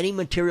if any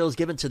materials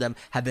given to them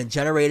have been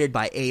generated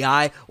by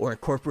AI or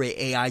incorporate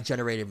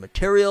AI-generated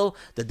material.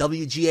 The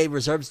WGA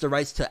reserves the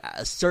rights to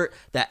assert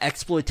that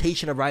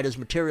exploitation of writers'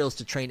 materials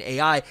to train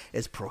AI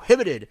is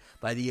prohibited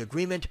by the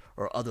agreement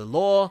or other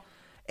law.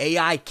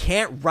 AI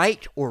can't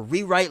write or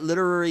rewrite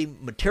literary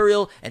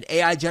material, and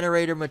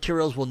AI-generated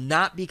materials will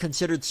not be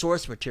considered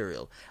source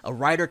material. A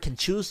writer can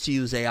choose to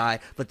use AI,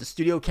 but the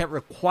studio can't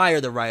require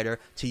the writer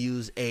to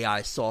use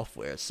AI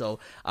software. So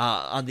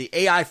on the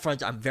AI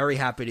front, I'm very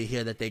happy to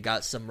hear that they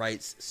got some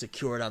rights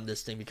secured on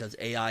this thing, because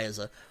AI is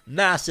a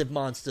massive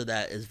monster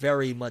that is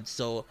very much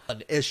so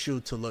an issue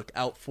to look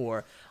out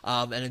for.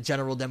 And in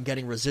general, them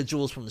getting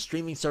residuals from the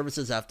streaming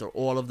services after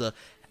all of the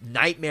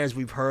nightmares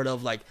we've heard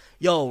of, like,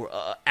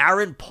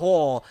 Aaron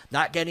Paul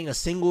not getting a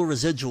single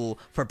residual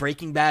for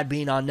Breaking Bad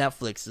being on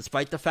Netflix,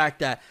 despite the fact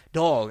that,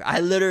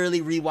 I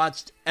literally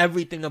rewatched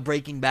everything of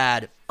Breaking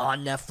Bad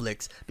on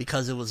Netflix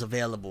because it was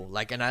available.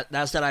 Like, and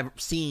that's that I've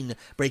seen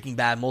Breaking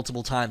Bad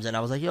multiple times, and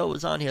I was like,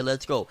 it's on here,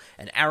 let's go.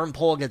 And Aaron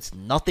Paul gets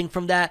nothing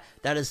from that.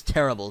 That is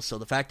terrible. So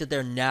the fact that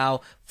they're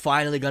now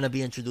finally going to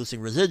be introducing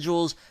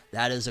residuals,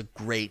 that is a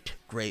great,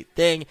 great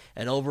thing.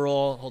 And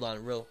overall, hold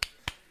on,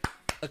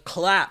 a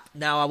clap.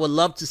 Now, I would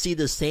love to see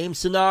the same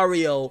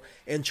scenario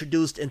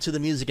introduced into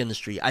the music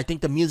industry. I think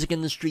the music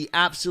industry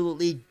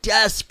absolutely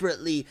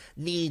desperately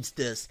needs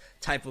this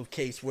type of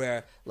case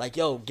where, like,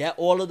 get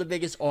all of the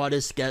biggest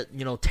artists, get,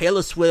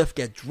 Taylor Swift,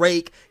 get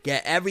Drake,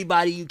 get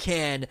everybody you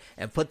can,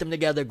 and put them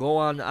together, go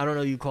on, I don't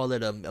know, you call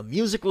it a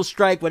musical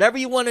strike, whatever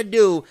you want to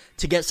do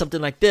to get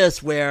something like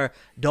this where,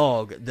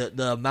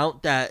 the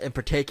amount that, in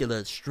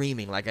particular,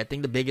 streaming, like, I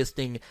think the biggest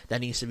thing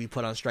that needs to be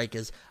put on strike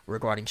is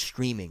regarding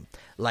streaming.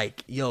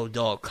 Like,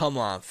 come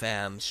on,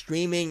 fam.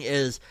 Streaming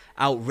is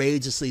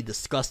outrageously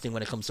disgusting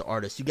when it comes to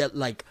artists. You get,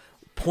 like,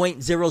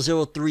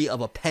 0.003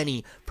 of a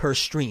penny per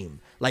stream.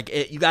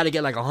 Like, you got to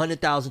get like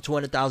 100,000,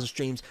 200,000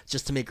 streams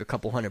just to make a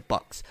couple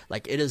 $100.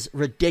 Like, it is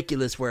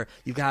ridiculous where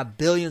you can have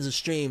billions of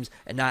streams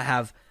and not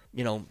have,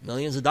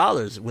 millions of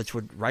dollars, which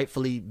would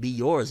rightfully be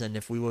yours. And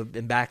if we were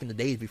back in the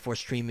days before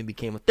streaming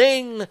became a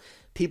thing,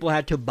 people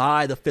had to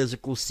buy the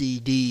physical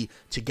CD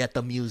to get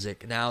the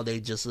music. Now they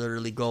just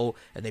literally go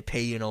and they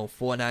pay,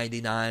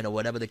 $4.99 or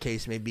whatever the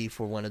case may be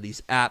for one of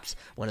these apps,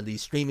 one of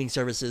these streaming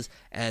services,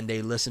 and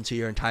they listen to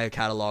your entire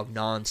catalog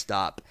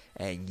nonstop,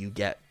 and you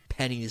get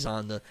pennies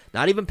on the,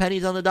 not even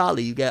pennies on the dollar,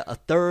 you get a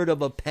third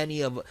of a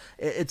penny of,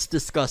 it's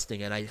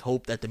disgusting, and I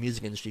hope that the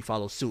music industry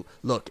follows suit.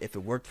 Look, if it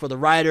worked for the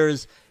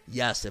writers,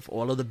 yes, if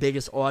all of the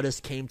biggest artists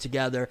came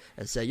together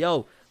and said,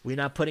 we're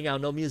not putting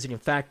out no music, in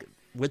fact,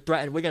 we're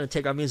going to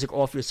take our music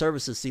off your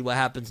services, see what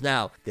happens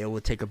now. They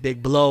will take a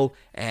big blow,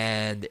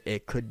 and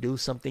it could do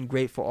something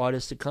great for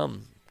artists to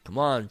come. Come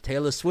on,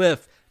 Taylor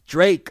Swift,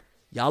 Drake,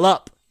 y'all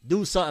up.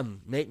 Do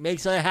something. Make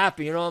something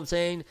happen, you know what I'm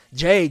saying?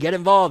 Jay, get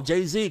involved.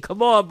 Jay-Z,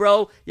 come on,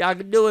 bro. Y'all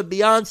can do it.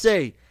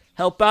 Beyonce,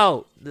 help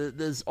out.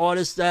 There's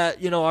artists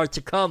that, are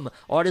to come.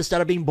 Artists that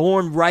are being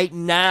born right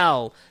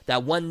now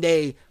that one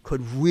day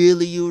could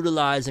really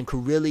utilize and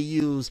could really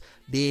use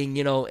being,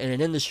 in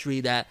an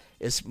industry that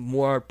is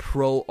more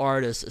pro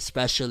artists,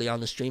 especially on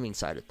the streaming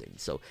side of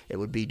things. So it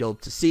would be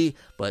dope to see,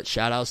 but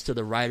shout outs to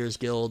the Writers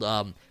Guild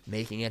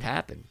making it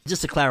happen.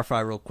 Just to clarify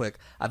real quick,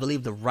 I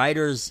believe the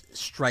writers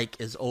strike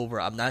is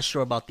over. I'm not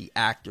sure about the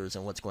actors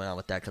and what's going on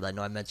with that, because I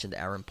know I mentioned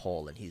Aaron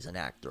Paul and he's an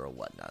actor or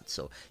whatnot.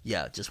 So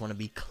yeah, just want to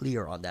be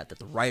clear on that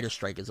the writer's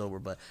strike is over,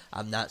 but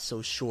I'm not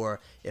so sure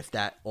if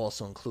that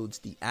also includes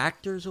the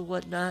actors or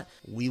whatnot.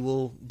 We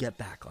will get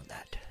back on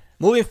that.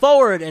 Moving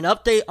forward, an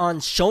update on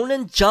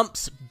Shonen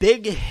Jump's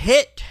big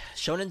hit.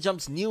 Shonen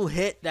Jump's new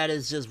hit that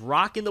is just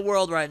rocking the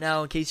world right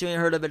now. In case you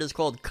ain't heard of it, it's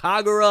called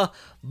Kagura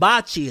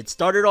Bachi. It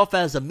started off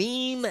as a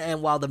meme,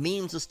 and while the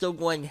memes are still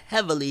going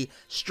heavily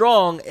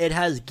strong, it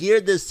has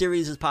geared this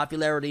series'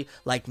 popularity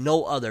like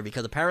no other,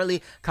 because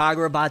apparently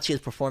Kagura Bachi is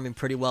performing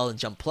pretty well in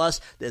Jump Plus.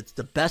 It's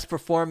the best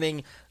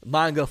performing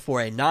manga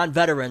for a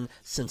non-veteran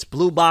since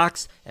Blue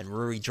Box and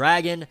Ruri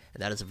Dragon,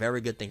 and that is a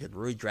very good thing, because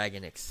Ruri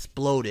Dragon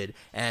exploded.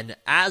 And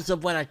as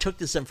of when I took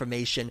this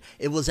information,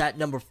 it was at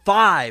number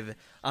 5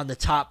 on the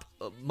top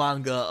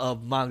manga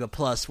of Manga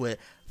Plus with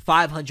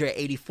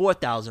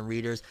 584,000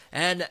 readers.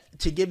 And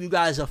to give you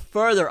guys a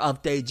further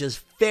update, just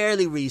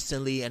fairly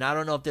recently, and I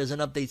don't know if there's an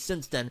update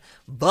since then,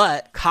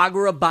 but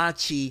Kagura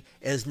Bachi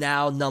is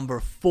now number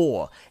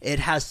 4. It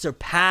has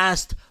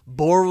surpassed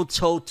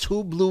Boruto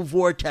 2 Blue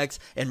Vortex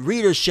in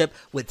readership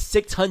with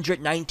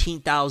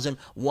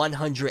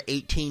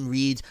 619,118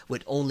 reads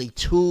with only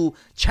 2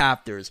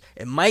 chapters.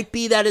 It might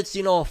be that it's,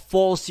 a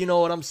false,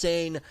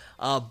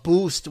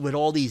 boost with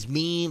all these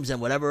memes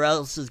and whatever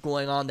else is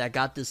going on that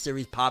got this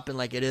series popping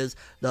like it is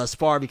thus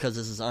far, because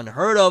this is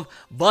unheard of,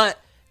 but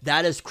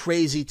that is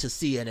crazy to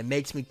see, and it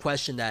makes me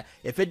question that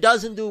if it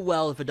doesn't do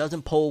well, if it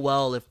doesn't pull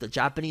well, if the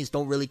Japanese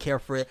don't really care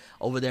for it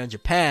over there in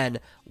Japan,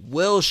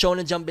 will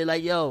Shonen Jump be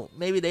like, yo,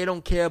 maybe they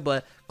don't care,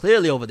 but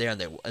clearly over there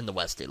in the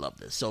West they love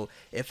this. So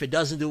if it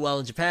doesn't do well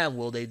in Japan,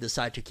 will they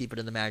decide to keep it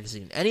in the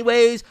magazine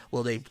anyways?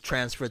 Will they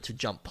transfer it to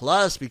Jump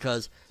Plus?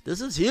 Because this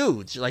is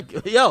huge.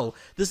 Like, yo,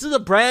 this is a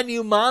brand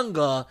new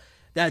manga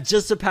that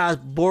just surpassed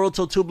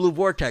Boruto 2 Blue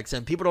Vortex,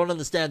 and people don't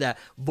understand that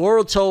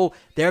Boruto,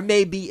 there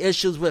may be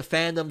issues with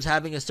fandoms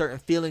having a certain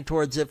feeling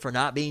towards it for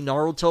not being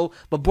Naruto,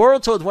 but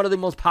Boruto is one of the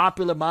most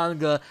popular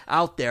manga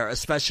out there,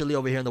 especially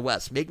over here in the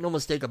West. Make no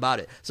mistake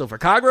about it. So for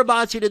Kagura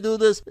Bachi to do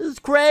this is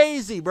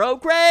crazy, bro,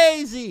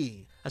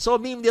 crazy. I saw a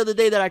meme the other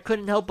day that I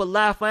couldn't help but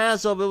laugh my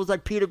ass off. It was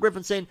like Peter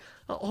Griffin saying,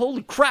 oh,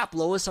 holy crap,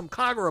 Lois, I'm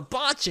Kagura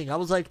Botching. I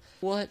was like,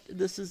 what?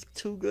 This is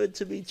too good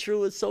to be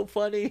true. It's so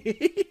funny.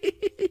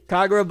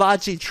 Kagura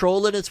Bachi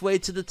trolling its way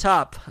to the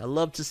top. I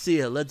love to see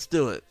it. Let's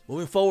do it.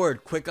 Moving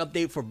forward, quick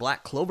update for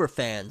Black Clover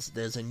fans.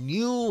 There's a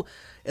new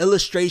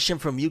illustration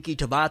from Yuki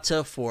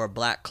Tabata for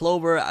Black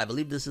Clover. I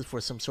believe this is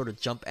for some sort of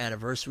Jump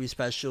anniversary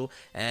special,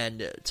 and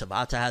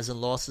Tabata hasn't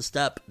lost a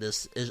step.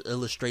 This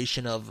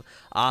illustration of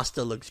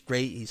Asta looks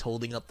great. He's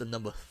holding up the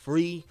number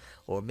 3,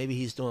 or maybe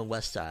he's doing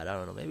West Side. I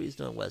don't know. Maybe he's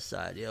doing West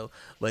Side,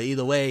 But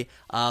either way,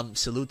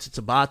 salute to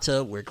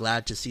Tabata. We're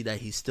glad to see that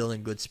he's still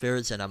in good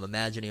spirits, and I'm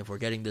imagining if we're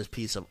getting this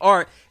piece of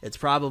art, it's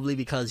probably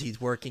because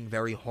he's working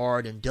very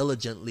hard and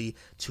diligently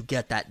to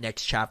get that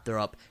next chapter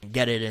up and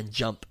get it in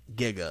Jump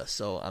Giga.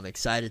 So I'm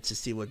excited to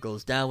see what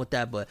goes down with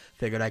that, but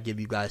figured I'd give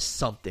you guys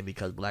something,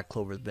 because Black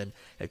Clover has been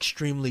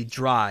extremely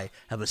dry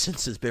ever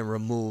since it's been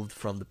removed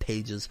from the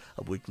pages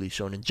of Weekly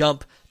Shonen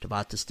Jump.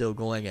 Tabata's still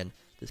going, and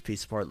this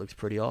piece of art looks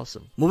pretty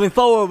awesome. Moving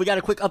forward, we got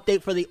a quick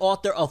update for the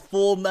author of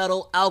Full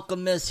Metal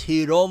Alchemist,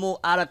 Hiromu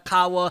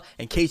Arakawa.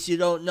 In case you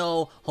don't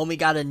know, homie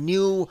got a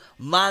new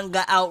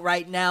manga out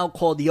right now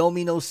called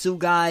Yomi no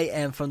Tsugai,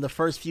 and from the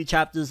first few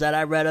chapters that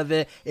I read of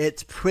it,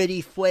 it's pretty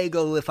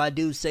fuego, if I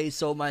do say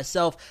so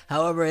myself.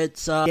 However,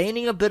 it's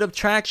gaining a bit of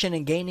traction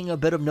and gaining a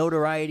bit of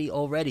notoriety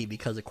already,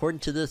 because according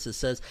to this, it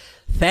says,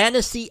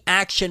 fantasy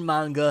action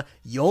manga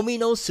Yomi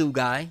no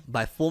Tsugai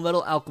by Full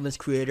Metal Alchemist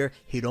creator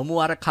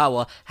Hiromu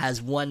Arakawa has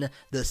won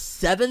the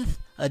 7th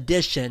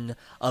edition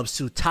of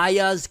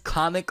Tsutaya's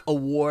Comic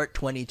Award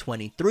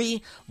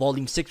 2023.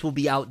 Volume 6 will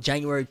be out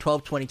January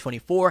 12,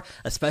 2024.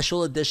 A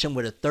special edition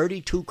with a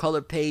 32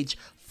 color page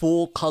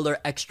full color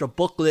extra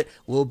booklet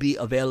will be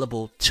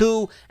available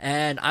too,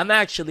 and I'm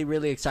actually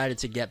really excited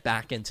to get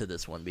back into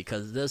this one,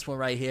 because this one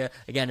right here,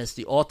 again, it's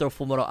the author of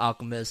Fullmetal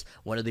Alchemist,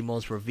 one of the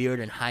most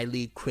revered and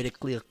highly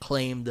critically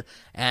acclaimed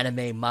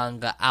anime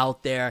manga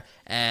out there.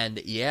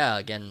 And yeah,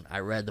 again,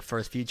 I read the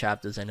first few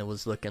chapters and it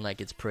was looking like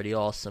it's pretty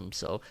awesome.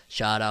 So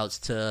shout outs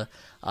to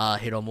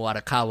Hiromu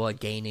Arakawa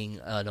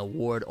gaining an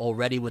award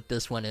already with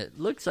this one. It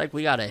looks like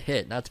we got a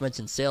hit. Not to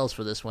mention sales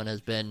for this one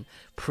has been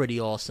pretty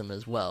awesome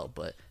as well.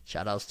 But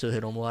shout outs to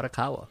Hiromu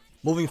Arakawa.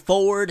 Moving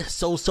forward,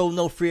 So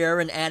no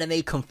Frieren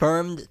anime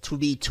confirmed to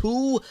be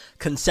 2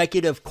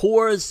 consecutive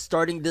cores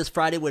starting this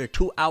Friday with a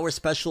 2-hour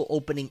special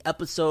opening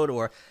episode,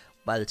 or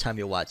by the time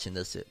you're watching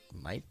this, it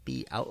might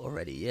be out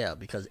already. Yeah,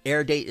 because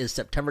air date is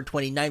September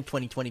 29th,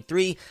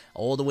 2023,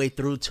 all the way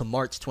through to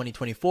March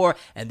 2024.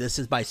 And this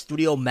is by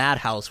Studio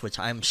Madhouse, which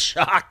I'm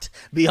shocked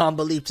beyond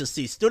belief to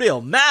see.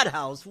 Studio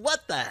Madhouse?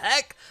 What the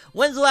heck?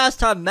 When's the last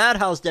time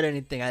Madhouse did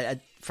anything?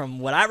 From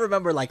what I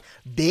remember, like,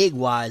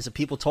 big-wise, of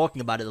people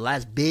talking about it, the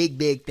last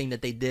big thing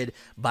that they did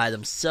by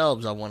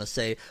themselves, I want to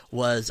say,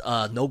 was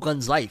No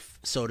Guns Life.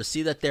 So to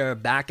see that they're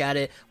back at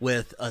it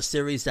with a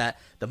series that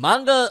the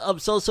manga of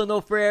Sousou no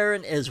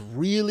Frieren is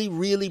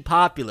really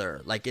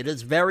popular. Like, it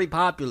is very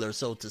popular.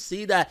 So to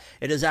see that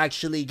it is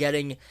actually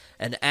getting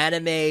an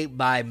anime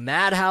by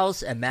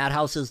Madhouse, and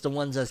Madhouse is the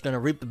ones that's going to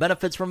reap the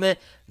benefits from it,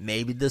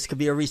 maybe this could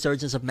be a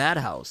resurgence of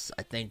Madhouse.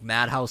 I think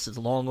Madhouse is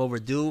long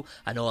overdue.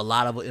 I know a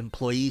lot of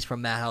employees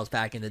from Madhouse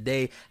back in the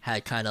day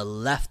had kind of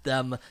left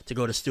them to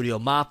go to Studio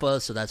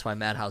Mappa, so that's why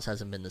Madhouse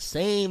hasn't been the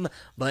same.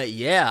 But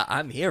yeah,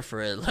 I'm here for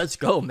it. Let's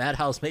go.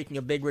 Madhouse making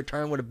a big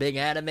return with a big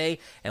anime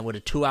and with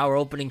a 2-hour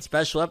opening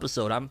special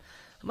episode. I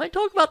might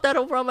talk about that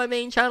over on my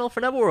main channel,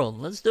 Fornever World.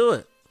 Let's do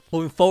it.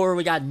 Moving forward,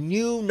 we got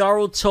new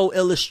Naruto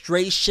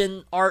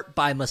illustration art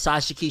by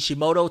Masashi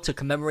Kishimoto to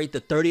commemorate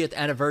the 30th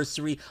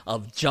anniversary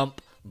of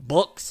Jump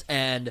Books,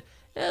 and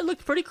yeah, it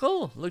looks pretty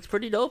cool. It looks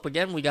pretty dope.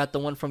 Again, we got the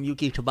one from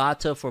Yuki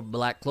Tabata for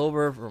Black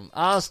Clover from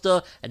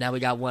Asta, and now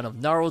we got one of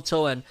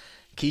Naruto, and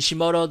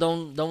Kishimoto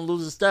don't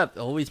lose a step. It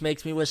always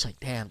makes me wish, like,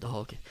 damn,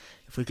 dog,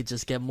 if we could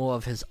just get more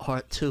of his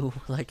art too.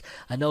 Like,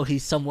 I know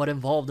he's somewhat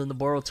involved in the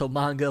Boruto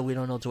manga. We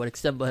don't know to what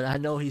extent, but I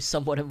know he's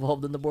somewhat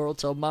involved in the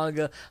Boruto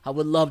manga. I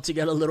would love to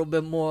get a little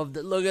bit more of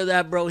the. Look at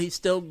that, bro. He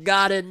still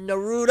got it,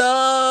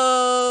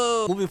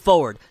 Naruto! Moving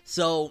forward.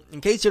 So, in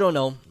case you don't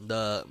know,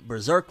 the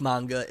Berserk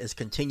manga is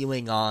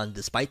continuing on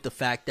despite the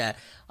fact that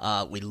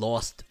we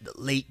lost the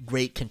late,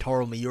 great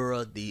Kentaro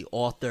Miura, the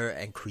author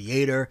and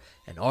creator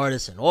and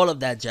artist and all of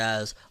that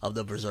jazz of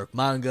the Berserk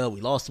manga. We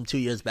lost him 2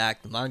 years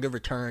back. The manga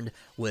returned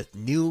with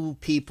new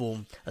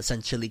people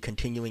essentially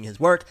continuing his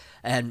work.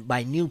 And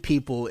by new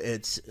people,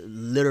 it's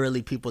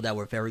literally people that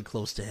were very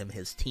close to him,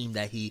 his team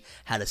that he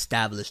had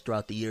established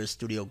throughout the years,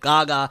 Studio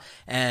Gaga,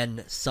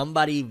 and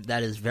somebody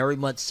that is very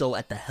much so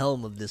at the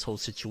helm of this whole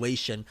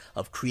situation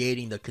of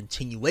creating the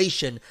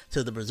continuation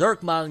to the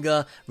Berserk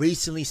manga,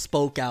 recently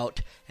spoke out.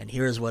 And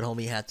here's what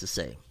homie had to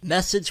say.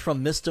 Message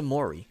from Mr.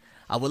 Mori.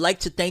 I would like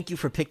to thank you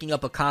for picking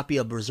up a copy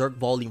of Berserk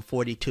Volume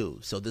 42.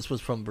 So this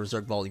was from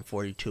Berserk Volume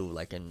 42,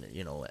 like an,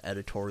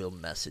 editorial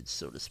message,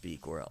 so to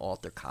speak, or an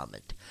author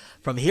comment.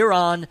 From here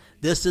on,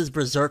 this is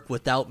Berserk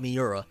without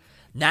Miura.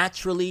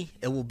 Naturally,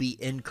 it will be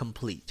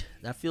incomplete.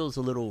 That feels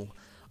a little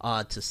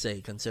odd to say,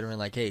 considering,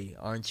 like, hey,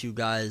 aren't you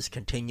guys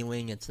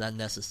continuing? It's not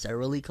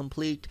necessarily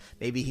complete.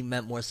 Maybe he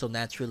meant more so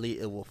naturally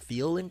it will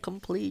feel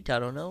incomplete. I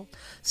don't know.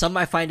 Some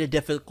might find it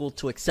difficult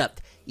to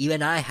accept.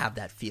 Even I have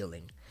that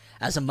feeling.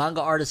 As a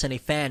manga artist and a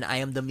fan, I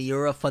am the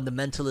Miura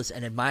fundamentalist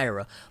and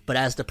admirer, but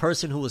as the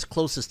person who was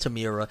closest to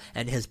Miura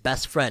and his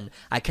best friend,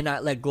 I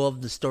cannot let go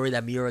of the story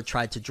that Miura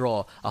tried to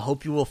draw. I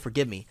hope you will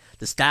forgive me.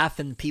 The staff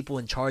and people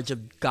in charge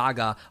of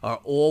Gaga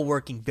are all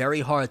working very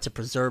hard to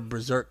preserve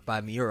Berserk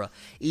by Miura.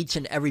 Each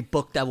and every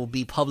book that will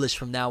be published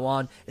from now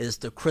on is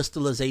the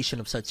crystallization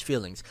of such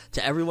feelings.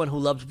 To everyone who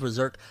loves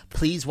Berserk,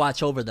 please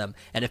watch over them,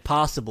 and if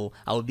possible,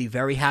 I would be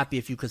very happy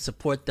if you could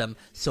support them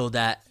so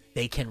that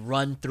they can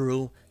run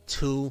through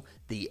to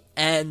the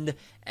end.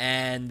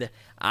 And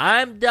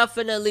I'm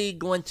definitely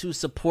going to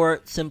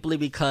support simply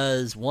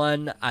because,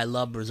 one, I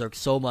love Berserk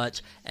so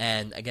much,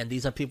 and again,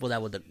 these are people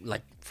that would,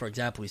 like, for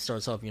example, he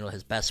starts off,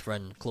 his best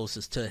friend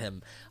closest to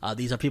him.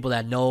 These are people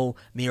that know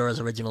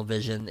Miura's original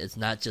vision. It's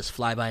not just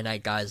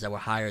fly-by-night guys that were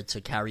hired to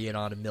carry it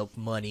on and milk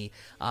money.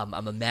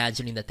 I'm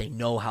imagining that they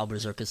know how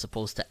Berserk is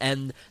supposed to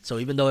end, so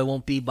even though it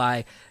won't be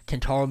by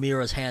Kentaro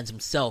Miura's hands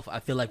himself, I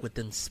feel like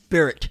within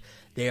spirit,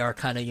 they are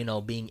kind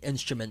of, being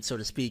instruments, so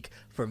to speak,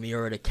 for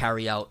Miura to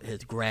carry out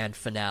his grand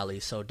finale.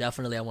 So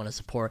definitely I want to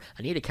support.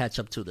 I need to catch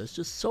up to. There's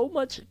just so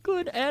much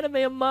good anime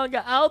and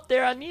manga out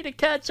there I need to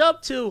catch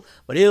up to.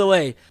 But either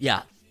way,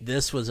 yeah,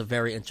 this was a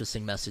very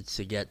interesting message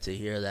to get to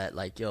hear that,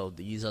 like, yo,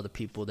 these are the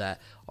people that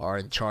are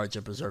in charge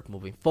of Berserk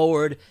moving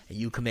forward, and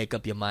you can make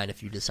up your mind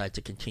if you decide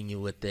to continue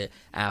with it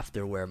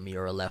after where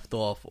Miura left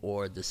off,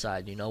 or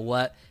decide, you know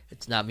what,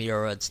 it's not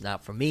Miura, it's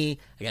not for me.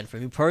 Again, for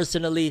me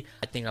personally,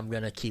 I think I'm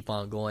going to keep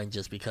on going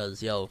just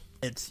because, yo,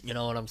 it's, you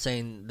know what I'm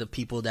saying, the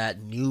people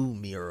that knew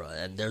Miura,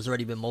 and there's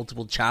already been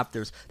multiple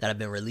chapters that have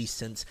been released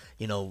since,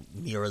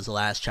 Miura's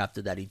last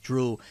chapter that he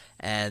drew,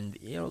 and,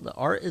 the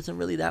art isn't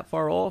really that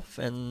far off,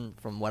 and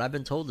from what I've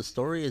been told, the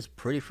story is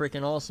pretty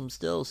freaking awesome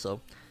still, so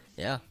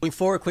yeah. Moving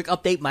forward, quick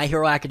update. My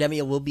Hero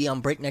Academia will be on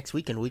break next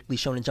week in Weekly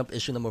Shonen Jump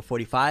issue number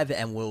 45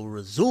 and will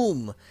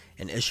resume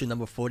in issue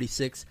number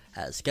 46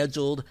 as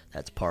scheduled.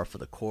 That's par for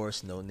the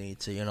course. No need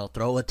to,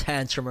 throw a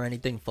tantrum or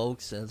anything,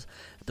 folks. It's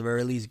at the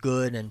very least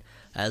good, and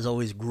as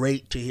always,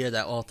 great to hear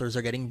that authors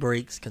are getting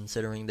breaks,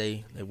 considering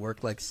they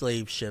work like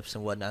slave ships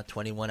and whatnot,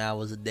 21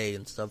 hours a day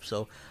and stuff.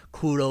 So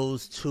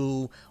kudos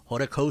to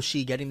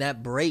Horikoshi getting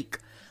that break.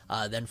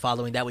 Then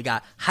following that, we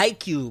got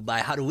Haikyuu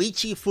by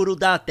Haruichi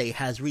Furudate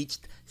has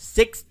reached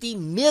 60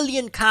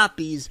 million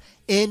copies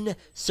in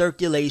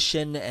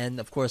circulation, and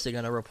of course they're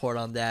going to report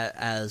on that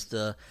as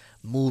the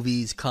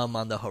movies come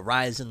on the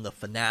horizon, the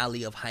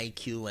finale of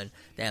Haikyuu. And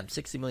damn,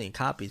 60 million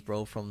copies,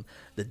 bro, from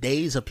the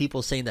days of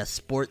people saying that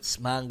sports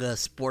manga,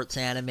 sports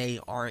anime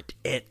aren't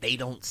it, they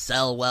don't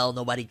sell well,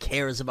 nobody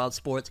cares about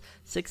sports.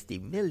 60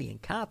 million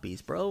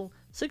copies, bro.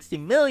 60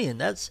 million,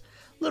 that's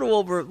a little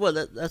over, well,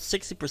 that's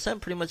 60%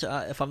 pretty much,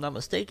 if I'm not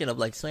mistaken, of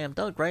like Slam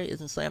Dunk, right?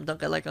 Isn't Slam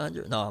Dunk at like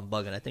 100? No, I'm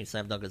bugging. I think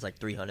Slam Dunk is like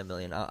 300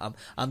 million.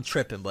 I'm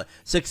tripping, but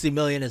 60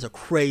 million is a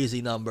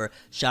crazy number.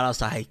 Shout outs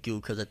to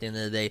Haikyuu, because at the end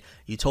of the day,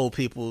 you told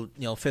people,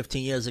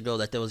 15 years ago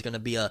that there was going to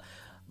be a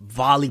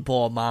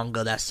volleyball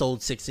manga that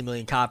sold 60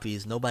 million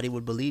copies. Nobody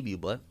would believe you,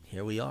 but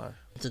here we are.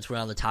 Since we're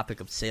on the topic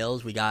of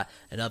sales, we got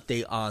an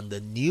update on the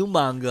new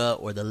manga,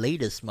 or the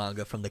latest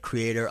manga, from the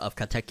creator of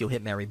Katekyo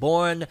Hitman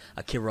Reborn,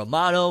 Akira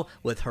Amano,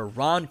 with her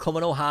Ran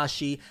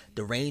Komonohashi,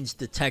 Deranged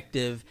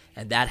Detective,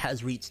 and that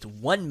has reached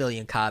 1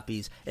 million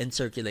copies in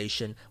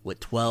circulation with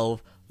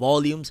 12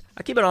 volumes.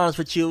 I keep it honest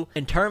with you,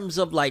 in terms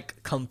of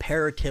like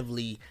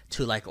comparatively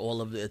to like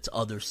all of its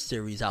other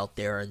series out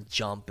there and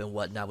Jump and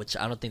whatnot, which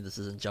I don't think this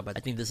is in Jump. I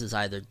think this is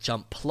either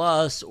Jump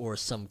Plus or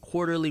some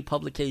quarterly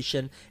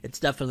publication. It's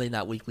definitely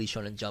not Weekly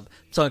Shonen Jump.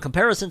 So in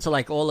comparison to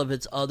like all of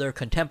its other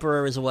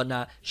contemporaries and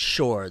whatnot,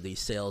 sure, these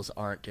sales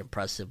aren't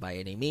impressive by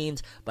any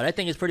means, but I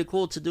think it's pretty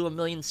cool to do 1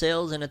 million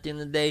sales. And at the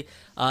end of the day,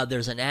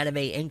 there's an anime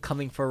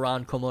incoming for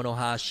Ran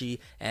Komonohashi,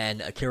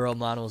 and Akira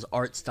Amano's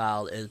art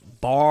style is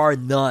bar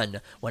none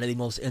one of the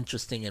most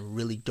interesting and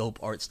really dope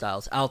art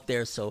styles out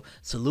there. So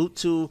salute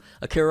to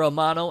Akira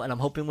Amano, and I'm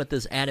hoping with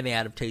this anime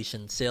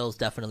adaptation, sales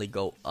definitely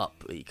go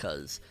up,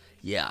 because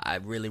yeah, I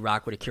really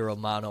rock with Akira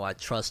Amano. I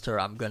trust her.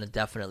 I'm going to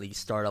definitely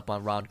start up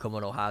on Ran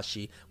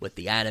Komonohashi with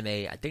the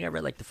anime. I think I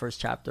read like the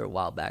first chapter a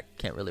while back.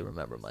 Can't really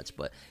remember much,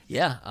 but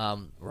yeah,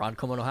 Ran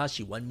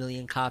Komonohashi, 1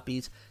 million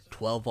copies,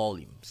 12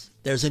 volumes.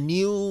 There's a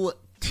new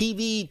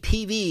TV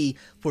PV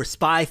for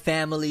Spy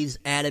Family's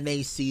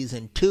anime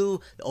season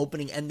 2. The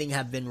opening ending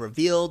have been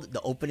revealed.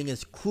 The opening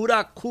is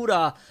Kura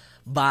Kura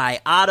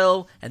by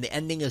Ado, and the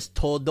ending is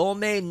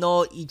Todome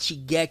no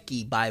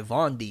Ichigeki by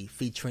Vondi,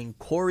 featuring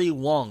Cory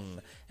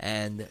Wong.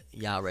 And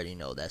y'all already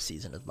know that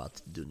season is about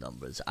to do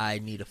numbers. I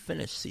need to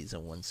finish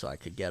season 1 so I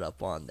could get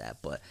up on that.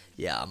 But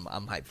yeah,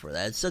 I'm hyped for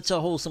that. It's such a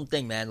wholesome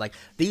thing, man. Like,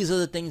 these are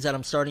the things that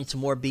I'm starting to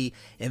more be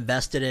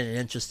invested in and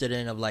interested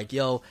in. Of like,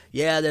 yo,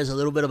 yeah, there's a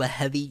little bit of a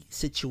heavy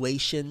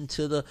situation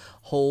to the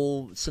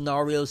whole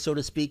scenario, so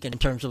to speak, in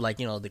terms of like,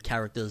 the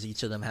characters,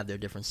 each of them have their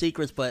different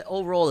secrets. But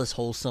overall, it's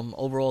wholesome.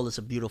 Overall, it's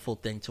a beautiful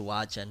thing to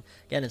watch. And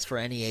again, it's for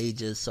any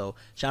ages. So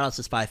shout out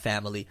to Spy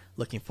Family.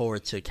 Looking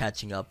forward to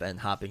catching up and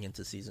hopping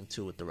into season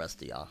 2 with the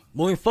rest of y'all.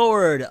 Moving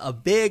forward, a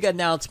big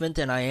announcement,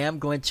 and I am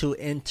going to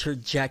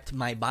interject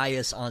my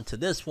bias onto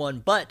this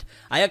one, but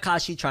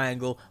Ayakashi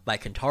Triangle by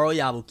Kentaro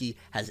Yabuki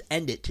has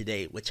ended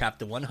today with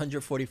chapter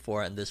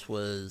 144, and this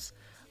was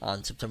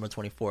on September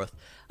 24th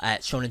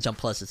at Shonen Jump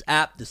Plus's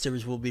app. The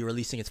series will be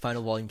releasing its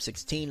final volume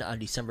 16 on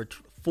December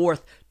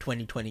 4th,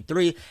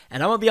 2023,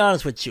 and I'm gonna be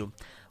honest with you.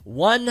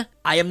 One,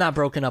 I am not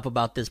broken up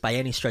about this by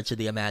any stretch of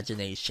the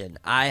imagination.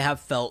 I have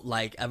felt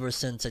like ever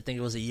since, I think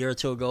it was a year or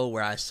two ago,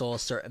 where I saw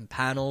certain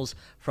panels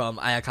from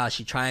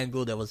Ayakashi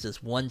Triangle, there was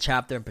this one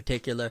chapter in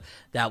particular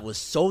that was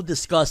so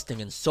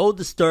disgusting and so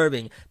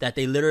disturbing that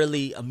they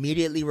literally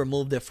immediately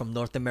removed it from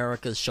North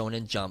America's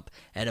Shonen Jump,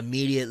 and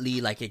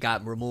immediately like it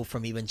got removed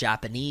from even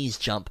Japanese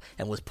Jump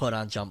and was put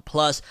on Jump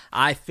Plus.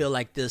 I feel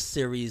like this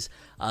series,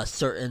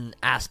 certain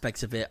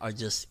aspects of it are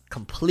just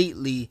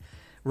completely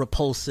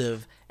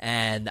repulsive,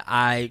 and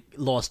I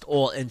lost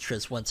all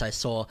interest once I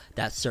saw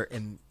that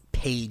certain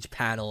page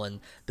panel and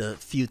the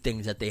few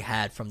things that they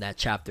had from that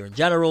chapter in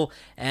general.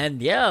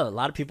 And yeah, a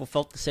lot of people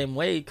felt the same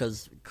way,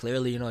 because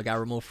clearly, it got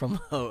removed from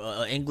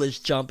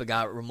English Jump, it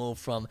got removed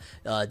from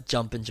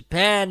Jump in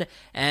Japan,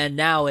 and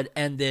now it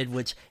ended,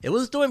 which it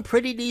was doing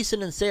pretty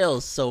decent in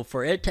sales. So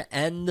for it to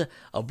end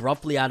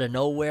abruptly out of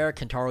nowhere,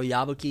 Kentaro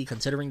Yabuki,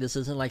 considering this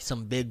isn't like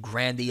some big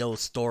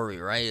grandiose story,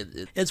 right?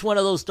 It's one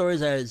of those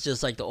stories that is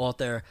just like the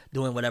author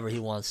doing whatever he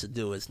wants to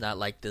do. It's not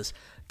like this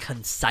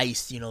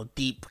concise,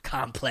 deep,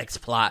 complex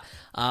plot.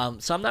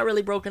 So I'm not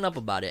really broken up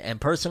about it.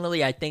 And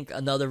personally, I think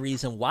another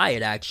reason why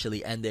it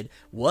actually ended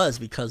was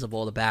because of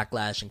all the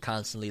backlash and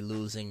constantly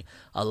losing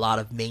a lot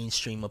of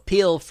mainstream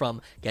appeal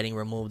from getting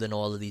removed in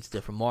all of these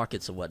different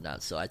markets and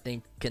whatnot. So I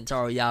think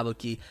Kentaro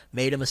Yabuki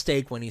made a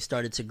mistake when he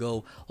started to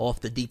go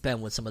off the deep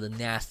end with some of the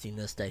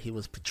nastiness that he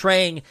was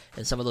portraying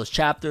in some of those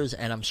chapters.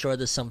 And I'm sure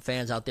there's some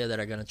fans out there that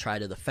are going to try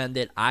to defend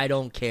it. I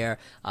don't care.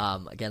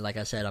 Again, like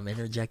I said, I'm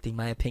interjecting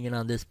my opinion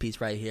on this piece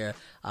right here.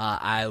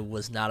 I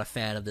was not a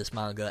fan of this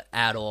manga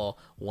at all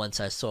once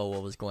I saw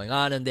what was going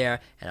on in there,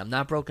 and I'm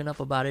not broken up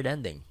about it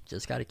ending.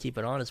 Just got to keep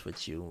it honest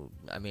with you.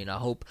 I mean, I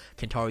hope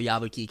Kentaro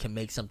Yabuki can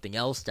make something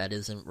else that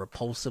isn't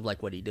repulsive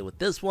like what he did with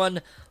this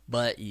one,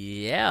 but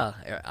yeah,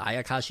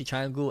 Ayakashi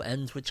Triangle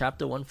ends with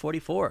chapter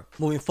 144.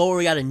 Moving forward,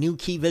 we got a new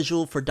key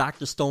visual for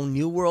Dr. Stone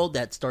New World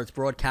that starts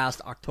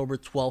broadcast October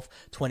 12th,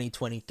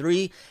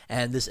 2023,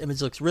 and this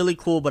image looks really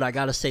cool, but I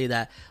gotta say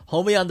that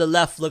homie on the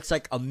left looks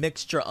like a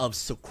mixture of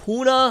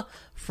Sukuna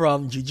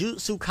from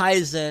Jujutsu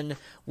Kaisen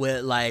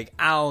with, like,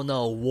 I don't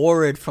know,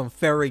 Warred from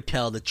Fairy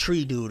Tail, the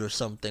tree dude or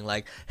something.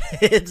 Like,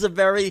 it's a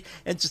very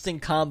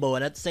interesting combo,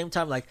 and at the same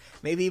time, like,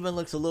 maybe even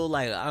looks a little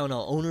like, I don't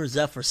know, Owner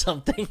Zeph or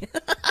something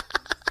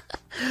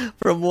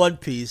from One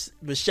Piece.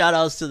 But shout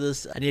outs to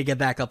this. I need to get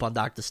back up on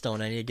Dr.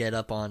 Stone. I need to get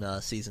up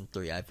on season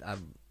 3. I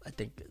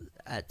think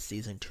at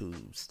season 2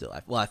 still.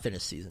 I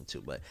finished season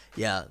 2, but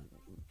yeah,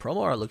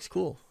 promo art looks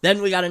cool.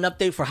 Then we got an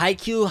update for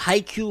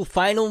Haikyuu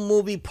Final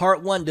Movie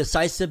Part 1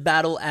 Decisive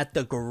Battle at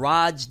the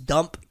Garage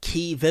Dump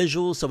key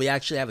visual. So we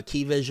actually have a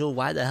key visual.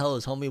 Why the hell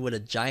is homie with a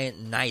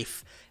giant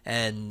knife?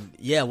 And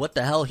yeah, what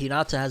the hell?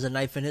 Hinata has a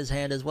knife in his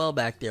hand as well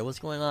back there. What's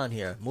going on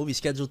here? Movie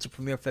scheduled to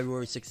premiere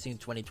February 16,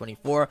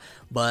 2024.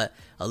 But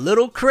a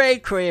little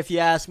cray if you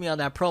ask me on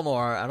that promo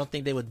art. I don't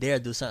think they would dare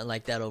do something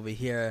like that over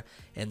here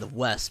in the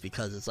West,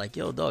 because it's like,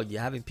 yo, dog,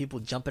 you're having people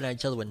jumping at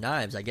each other with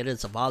knives. I get it,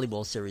 it's a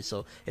volleyball series,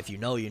 so if you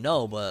know, you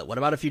know. But what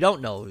about if you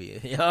don't know? You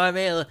know what I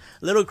mean? A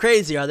little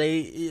crazy. Are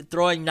they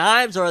throwing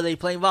knives or are they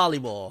playing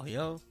volleyball? You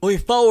know? Moving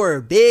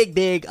forward, big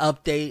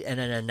update and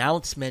an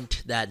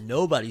announcement that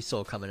nobody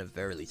saw coming, at the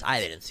very least I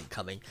didn't see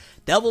coming.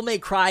 Devil May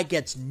Cry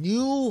gets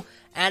new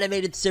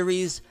animated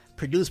series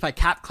produced by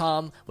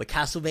Capcom with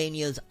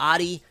Castlevania's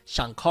Adi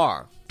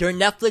Shankar. During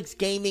Netflix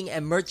gaming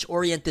and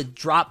merch-oriented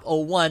Drop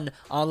 01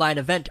 online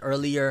event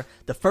earlier,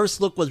 the first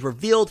look was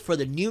revealed for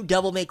the new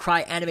Devil May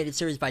Cry animated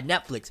series by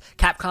Netflix.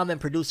 Capcom and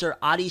producer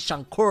Adi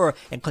Shankar,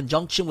 in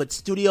conjunction with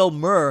Studio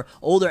Mir,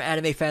 older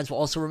anime fans will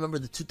also remember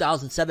the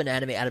 2007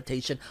 anime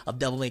adaptation of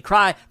Devil May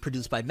Cry,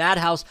 produced by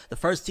Madhouse. The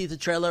first teaser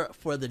trailer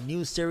for the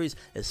new series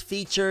is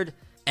featured.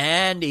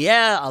 And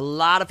yeah, a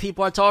lot of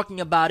people are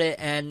talking about it,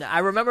 and I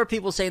remember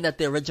people saying that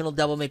the original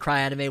Devil May Cry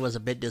anime was a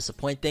bit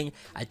disappointing.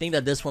 I think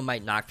that this one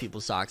might knock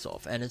people's socks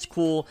off, and it's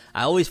cool.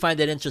 I always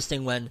find it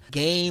interesting when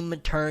game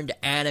turned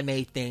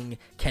anime thing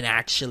can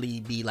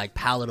actually be like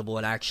palatable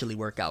and actually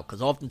work out,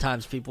 because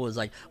oftentimes people is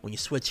like, when you're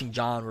switching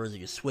genres or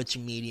you're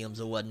switching mediums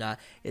or whatnot,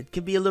 it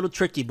can be a little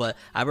tricky. But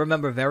I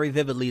remember very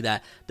vividly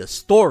that the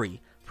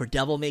story for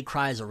Devil May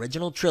Cry's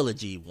original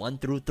trilogy 1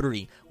 through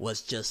 3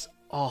 was just,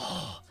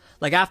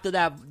 like, after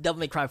that, Devil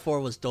May Cry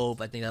 4 was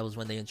dope. I think that was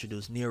when they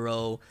introduced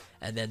Nero,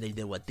 and then they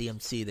did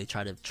DMC. They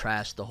tried to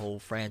trash the whole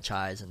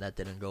franchise, and that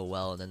didn't go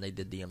well, and then they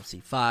did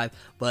DMC 5.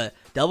 But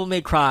Devil May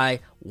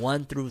Cry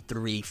 1 through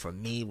 3, for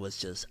me, was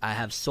just, I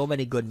have so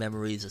many good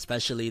memories,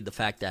 especially the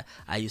fact that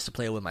I used to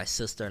play it with my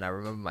sister, and I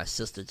remember my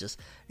sister just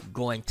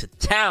going to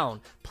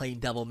town playing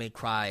Devil May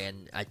Cry,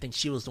 and I think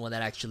she was the one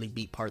that actually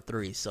beat Part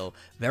 3. So,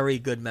 very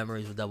good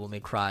memories with Devil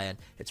May Cry, and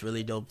it's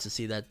really dope to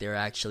see that they're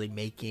actually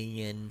making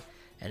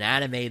an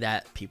anime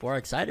that people are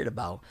excited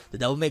about. The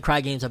Devil May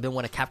Cry games have been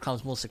one of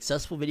Capcom's most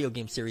successful video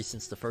game series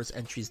since the first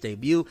entry's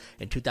debut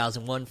in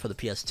 2001 for the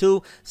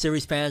PS2.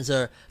 Series spans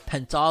a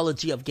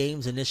pentalogy of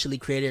games initially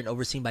created and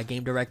overseen by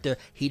game director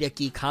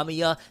Hideki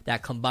Kamiya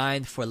that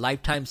combined for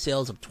lifetime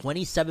sales of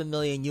 27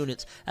 million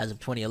units as of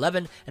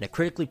 2011, and a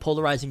critically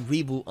polarizing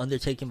reboot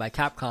undertaken by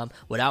Capcom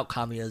without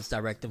Kamiya's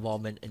direct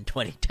involvement in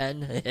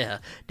 2010. Yeah,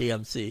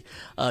 DMC.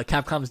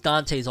 Capcom's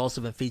Dante has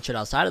also been featured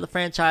outside of the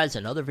franchise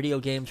and other video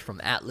games, from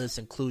Atlas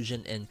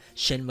inclusion in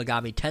Shin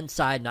Megami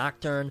Tensei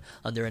Nocturne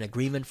under an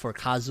agreement for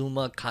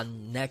Kazuma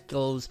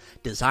Kaneko's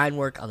design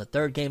work on the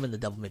third game in the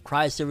Devil May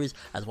Cry series,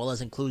 as well as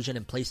inclusion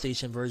in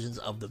PlayStation versions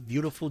of the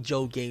Beautiful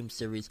Joe game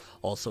series,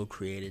 also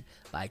created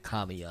by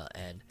Kamiya.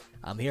 And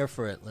I'm here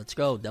for it. Let's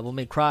go. Devil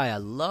May Cry. I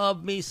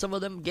love me some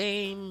of them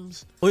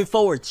games. Moving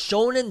forward,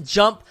 Shonen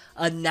Jump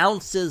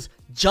announces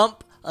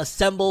Jump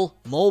Assemble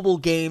mobile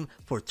game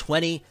for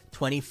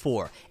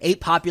 2024. 8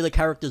 popular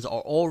characters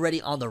are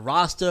already on the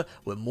roster,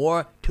 with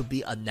more to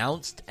be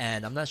announced.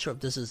 And I'm not sure if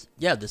this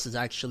is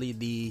actually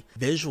the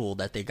visual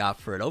that they got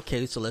for it.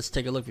 Okay, so let's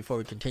take a look before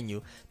we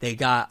continue. They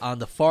got, on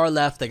the far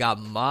left, they got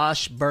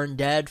Mosh Burn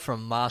Dead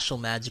from Martial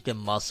Magic and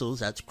Muscles.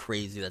 That's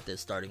crazy that they're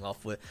starting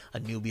off with a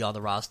newbie on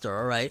the roster.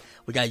 Alright,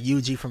 we got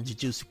Yuji from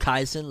Jujutsu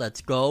Kaisen.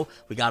 Let's go.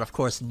 We got, of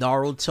course,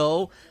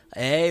 Naruto.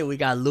 Hey, we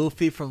got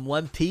Luffy from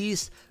One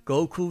Piece,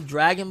 Goku,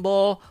 Dragon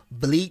Ball,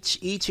 Bleach,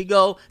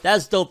 Ichigo.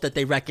 That's dope that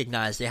they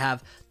recognize. They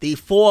have the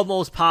 4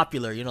 most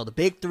popular, the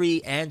big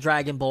 3 and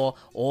Dragon Ball,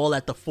 all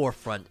at the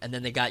forefront. And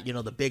then they got,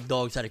 the big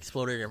dogs that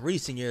exploded in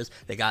recent years.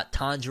 They got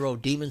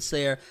Tanjiro, Demon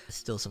Slayer. I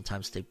still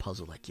sometimes stay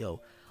puzzled, like, yo,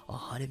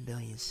 100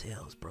 million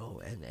sales,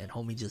 bro. And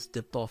homie just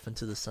dipped off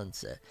into the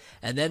sunset.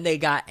 And then they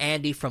got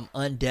Andy from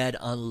Undead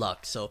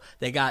Unluck. So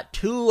they got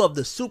two of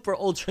the super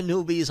ultra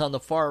newbies on the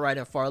far right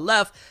and far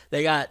left.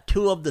 They got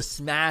two of the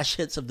smash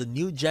hits of the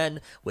new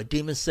gen with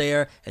Demon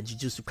Slayer and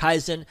Jujutsu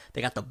Kaisen.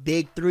 They got the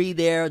big three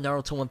there,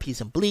 Naruto, One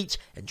Piece, and Bleach,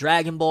 and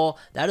Dragon Ball.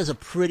 That is a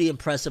pretty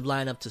impressive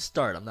lineup to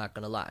start, I'm not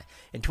gonna lie.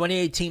 In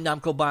 2018,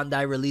 Namco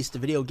Bandai released the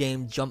video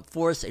game Jump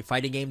Force, a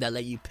fighting game that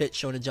let you pit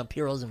Shonen Jump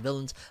heroes and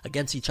villains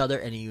against each other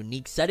in a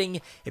unique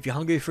setting. If you're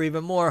hungry for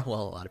even more,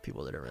 well, a lot of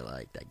people didn't really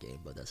like that game,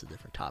 but that's a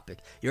different topic.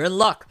 You're in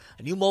luck.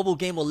 A new mobile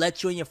game will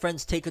let you and your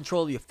friends take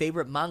control of your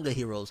favorite manga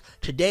heroes.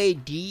 Today,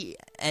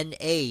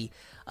 DNA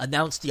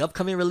announced the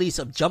upcoming release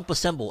of Jump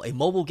Assemble, a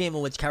mobile game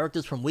in which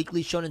characters from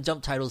weekly Shonen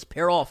Jump titles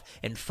pair off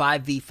in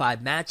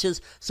 5v5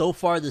 matches. So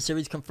far, the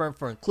series confirmed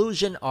for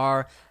inclusion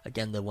are,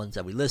 again, the ones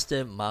that we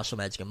listed: Martial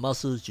Magic and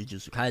Muscles,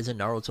 Jujutsu Kaisen,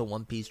 Naruto,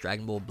 One Piece,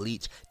 Dragon Ball,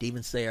 Bleach,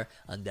 Demon Slayer,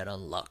 Undead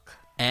Unluck.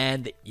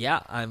 And yeah,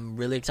 I'm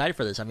really excited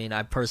for this. I mean,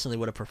 I personally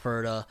would have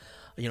preferred a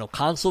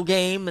console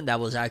game, and that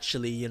was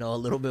actually, a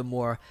little bit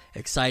more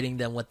exciting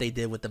than what they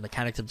did with the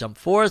mechanics of Jump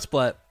Force,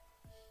 but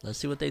let's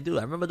see what they do.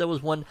 I remember there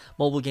was one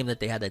mobile game that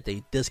they had that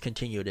they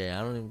discontinued it.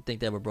 I don't even think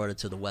they ever brought it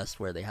to the West,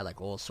 where they had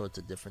like all sorts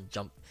of different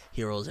Jump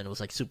heroes, and it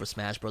was like Super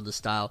Smash Bros.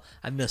 Style.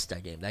 I missed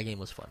that game. That game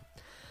was fun.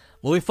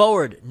 Moving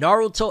forward,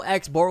 Naruto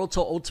X Boruto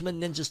Ultimate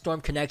Ninja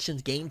Storm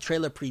Connections game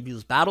trailer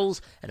previews battles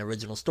and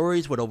original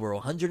stories with over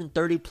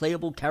 130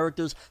 playable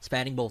characters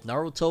spanning both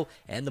Naruto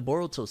and the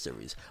Boruto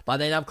series.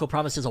 Bandai Namco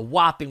promises a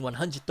whopping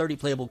 130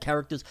 playable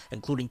characters,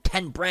 including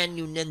 10 brand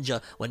new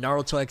ninja, when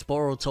Naruto X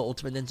Boruto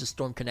Ultimate Ninja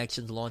Storm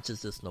Connections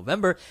launches this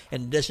November.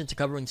 In addition to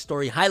covering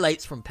story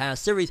highlights from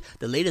past series,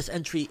 the latest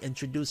entry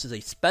introduces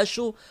a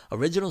special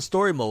original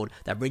story mode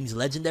that brings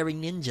legendary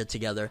ninja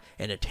together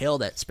in a tale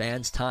that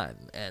spans time.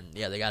 And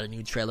yeah, they got a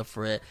new trailer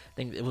for it. I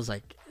think it was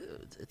like,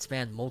 it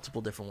spanned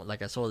multiple different ones.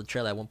 Like, I saw the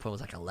trailer at one point, it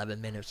was like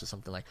 11 minutes or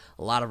something. Like,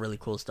 a lot of really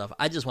cool stuff.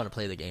 I just want to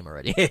play the game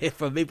already.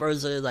 For me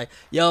personally, it's like,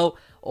 yo,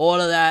 all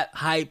of that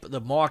hype,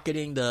 the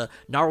marketing, the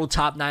Naruto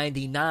Top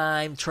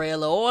 99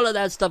 trailer, all of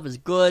that stuff is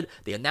good.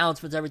 The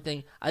announcements,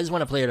 everything. I just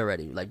want to play it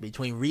already. Like,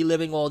 between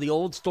reliving all the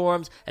old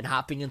storms and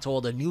hopping into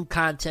all the new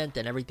content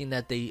and everything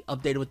that they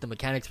updated with the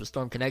mechanics for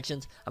Storm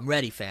Connections, I'm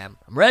ready, fam.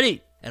 I'm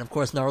ready. And of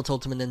course, Naruto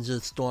Ultimate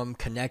Ninja Storm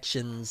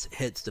Connections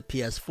hits the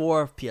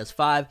PS4,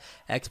 PS5,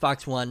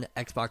 Xbox One,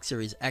 Xbox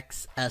Series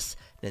XS,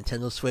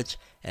 Nintendo Switch,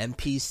 and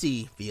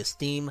PC via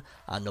Steam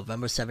on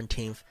November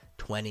 17th,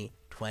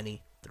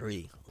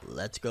 2023.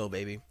 Let's go,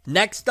 baby.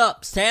 Next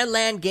up,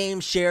 Sandland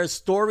Games shares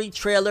story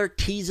trailer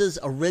teases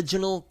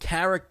original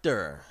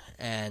character.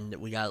 And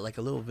we got like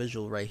a little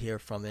visual right here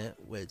from it,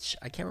 which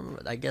I can't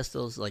remember. I guess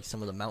those like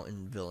some of the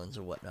mountain villains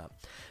or whatnot.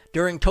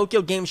 During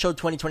Tokyo Game Show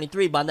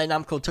 2023, Bandai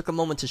Namco took a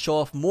moment to show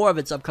off more of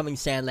its upcoming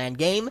Sandland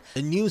game.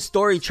 The new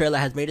story trailer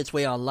has made its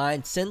way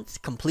online since,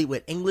 complete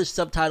with English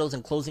subtitles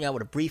and closing out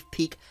with a brief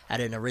peek at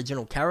an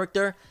original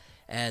character.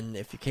 And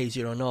if in case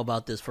you don't know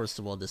about this, first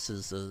of all, this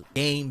is a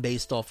game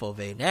based off of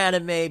an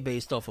anime,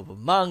 based off of a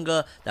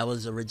manga that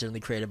was originally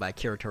created by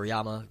Akira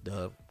Toriyama,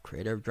 the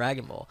creator of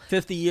Dragon Ball.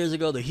 50 years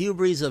ago, the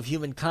hubris of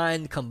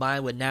humankind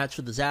combined with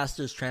natural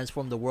disasters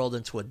transformed the world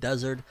into a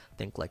desert.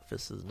 Think like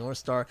Fist of the North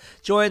Star.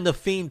 Join the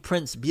fiend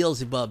Prince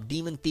Beelzebub,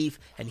 demon thief,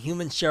 and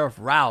human sheriff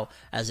Rao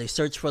as they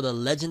search for the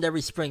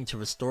legendary spring to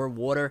restore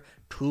water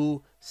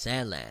to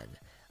Sandland.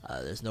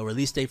 There's no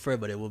release date for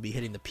it, but it will be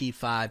hitting the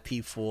P5,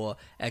 P4,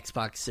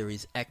 Xbox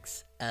Series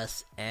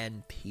XS,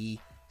 and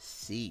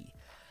PC.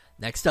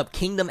 Next up,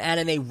 Kingdom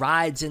Anime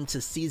rides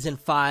into Season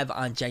 5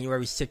 on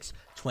January 6,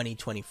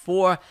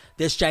 2024.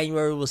 This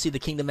January, we'll see the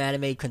Kingdom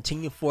Anime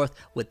continue forth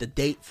with the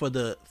date for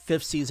the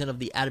 5th season of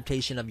the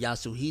adaptation of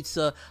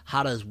Yasuhisa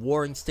Hara's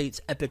Warring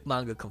States epic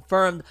manga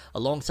confirmed,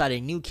 alongside a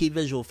new key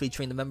visual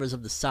featuring the members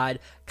of the side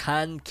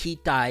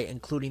Kankitai,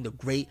 including the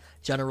great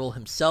general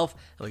himself.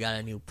 And we got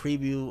a new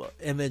preview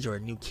image, or a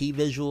new key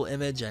visual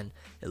image, and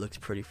it looks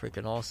pretty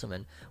freaking awesome.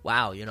 And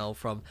wow,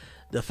 from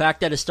the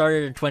fact that it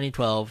started in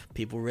 2012,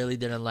 people really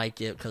didn't like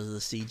it because of the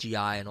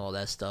CGI and all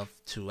that stuff,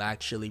 to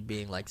actually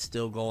being like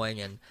still going,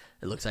 and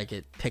it looks like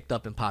it picked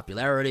up in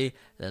popularity.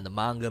 And then the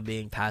manga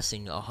being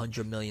passing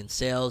 100 million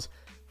sales.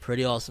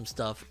 Pretty awesome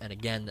stuff. And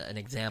again, an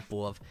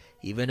example of,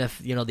 even if,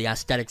 the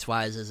aesthetics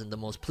wise isn't the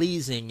most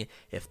pleasing,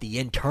 if the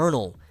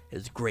internal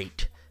is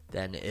great,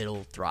 then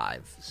it'll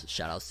thrive. So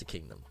shout outs to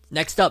Kingdom.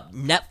 Next up,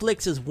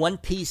 Netflix's One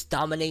Piece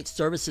dominates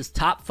services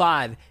top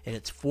 5 in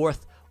its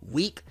 4th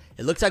week.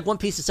 It looks like One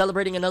Piece is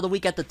celebrating another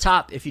week at the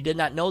top. If you did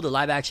not know, the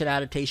live-action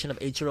adaptation of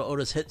Eiichiro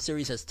Oda's hit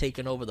series has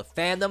taken over the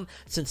fandom.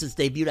 Since its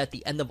debut at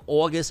the end of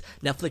August,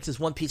 Netflix's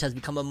One Piece has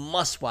become a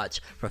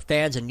must-watch for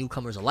fans and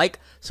newcomers alike.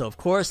 So, of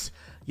course,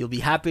 you'll be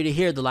happy to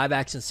hear the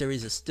live-action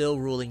series is still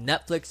ruling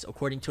Netflix.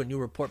 According to a new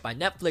report by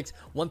Netflix,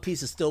 One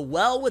Piece is still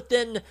well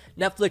within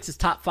Netflix's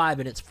top 5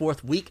 in its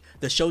 4th week.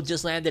 The show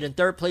just landed in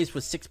 3rd place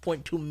with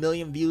 6.2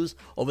 million views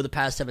over the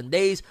past 7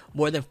 days,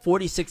 more than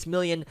 46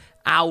 million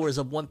hours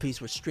of One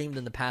Piece were streamed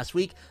in the past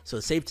week, so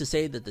it's safe to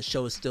say that the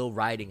show is still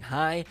riding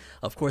high.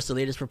 Of course, the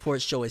latest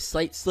reports show a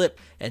slight slip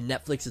in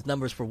Netflix's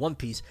numbers for One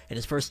Piece. In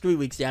its first 3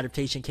 weeks, the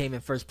adaptation came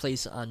in first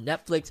place on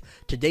Netflix.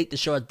 To date, the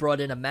show has brought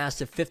in a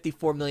massive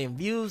 54 million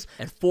views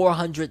and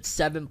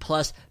 407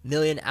 plus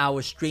million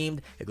hours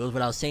streamed. It goes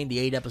without saying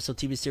the 8-episode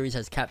TV series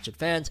has captured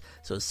fans,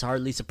 so it's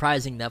hardly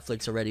surprising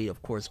Netflix already,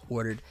 of course,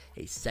 ordered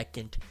a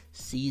second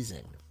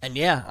season. And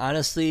yeah,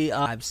 honestly,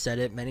 I've said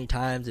it many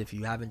times. If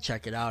you haven't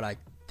checked it out, I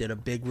did a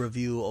big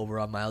review over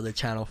on my other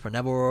channel,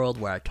 Fornever,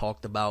 where I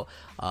talked about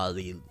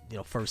the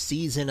first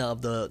season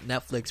of the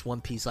Netflix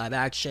One Piece live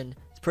action.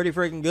 It's pretty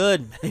freaking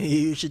good.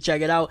 You should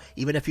check it out,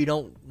 even if you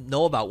don't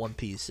know about One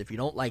Piece. If you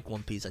don't like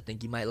One Piece, I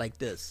think you might like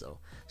this. So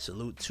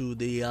salute to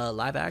the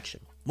live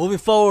action. Moving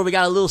forward, we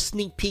got a little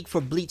sneak peek for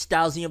Bleach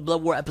Thousand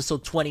Blood War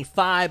episode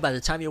 25. By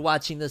the time you're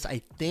watching this,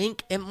 I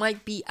think it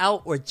might be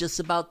out or just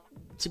about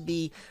to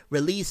be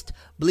released.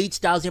 Bleach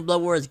Thousand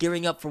Blood War is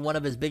gearing up for one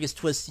of its biggest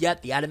twists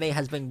yet. The anime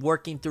has been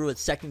working through its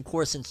second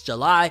course since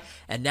July,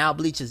 and now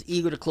Bleach is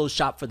eager to close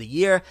shop for the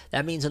year.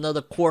 That means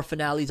another core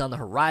finale is on the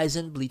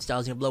horizon. Bleach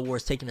Thousand Blood War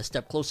is taking a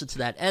step closer to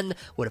that end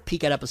with a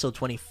peek at episode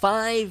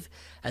 25.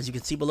 As you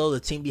can see below, the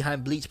team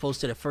behind Bleach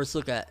posted a first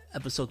look at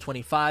episode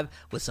 25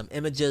 with some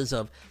images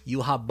of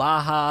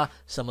Yhwach,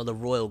 some of the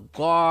Royal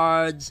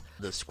Guards,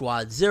 the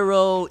Squad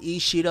Zero,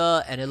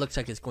 Eiichiro, and it looks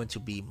like it's going to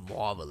be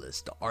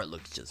marvelous. The art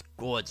looks just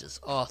gorgeous.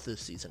 Oh,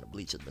 this season of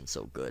Bleach has been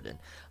so good.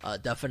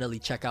 And definitely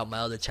check out my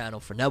other channel,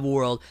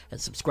 Fornever,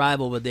 and subscribe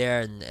over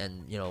there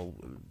and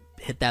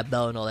hit that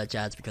bell and all that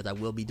jazz, because I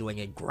will be doing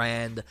a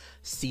grand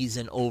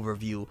season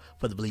overview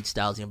for the Bleach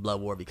Thousand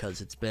Blood War, because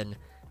it's been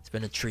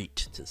a treat,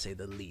 to say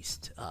the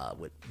least,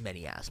 with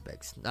many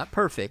aspects. Not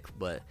perfect,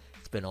 but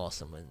it's been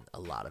awesome in a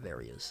lot of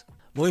areas.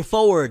 Moving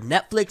forward,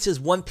 Netflix's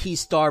One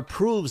Piece star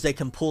proves they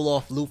can pull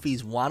off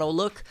Luffy's Wano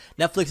look.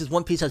 Netflix's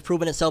One Piece has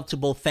proven itself to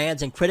both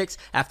fans and critics.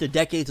 After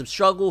decades of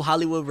struggle,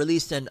 Hollywood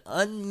released an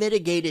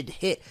unmitigated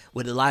hit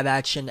with a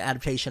live-action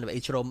adaptation of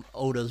Eiichiro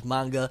Oda's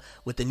manga.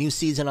 With the new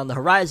season on the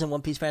horizon,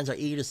 One Piece fans are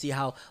eager to see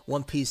how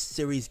One Piece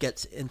series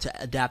gets into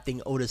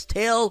adapting Oda's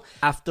tale.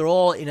 After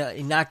all,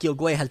 Inaki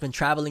Ogoe has been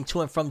traveling to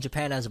and from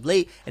Japan as of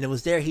late, and it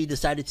was there he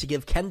decided to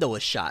give kendo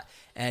a shot.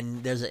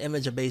 And there's an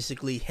image of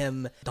basically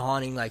him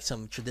donning like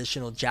some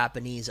traditional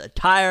Japanese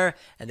attire,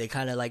 and they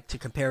kind of like to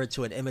compare it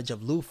to an image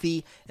of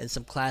Luffy and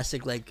some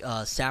classic like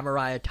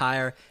samurai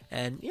attire.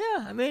 And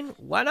yeah, I mean,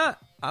 why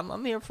not?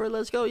 I'm here for it.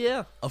 Let's go,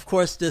 yeah. Of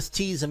course, this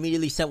tease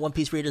immediately sent One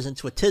Piece readers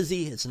into a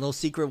tizzy. It's no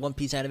secret One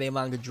Piece anime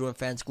manga drew in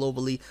fans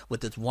globally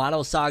with its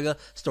Wano saga.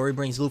 Story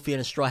brings Luffy and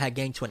his Straw Hat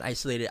Gang to an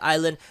isolated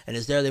island, and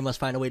is there they must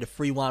find a way to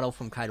free Wano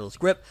from Kaido's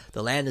grip.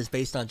 The land is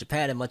based on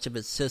Japan and much of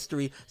its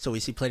history, so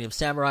we see plenty of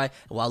samurai.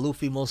 And while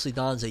Luffy mostly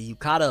dons a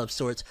yukata of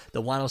sorts,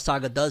 the Wano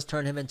saga does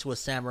turn him into a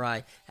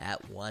samurai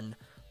at one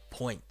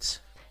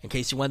point. In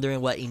case you're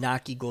wondering what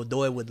Inaki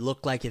Godoy would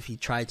look like if he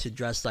tried to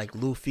dress like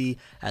Luffy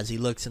as he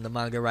looks in the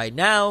manga right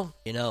now,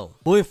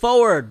 Moving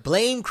forward,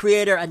 Blame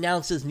creator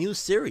announces new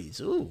series.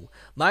 Ooh.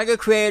 Manga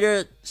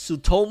creator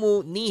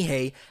Tsutomu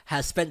Nihei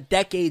has spent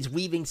decades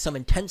weaving some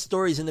intense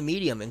stories in the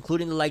medium,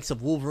 including the likes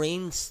of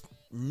Wolverine,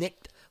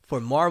 Nicked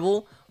for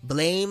Marvel,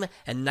 Blame,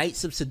 and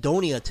Knights of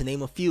Sidonia, to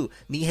name a few.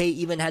 Nihei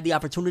even had the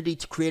opportunity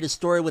to create a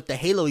story with the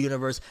Halo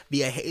universe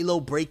via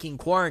Halo Breaking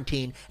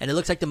Quarantine, and it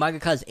looks like the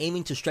mangaka is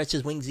aiming to stretch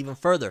his wings even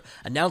further.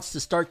 Announced to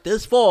start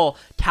this fall,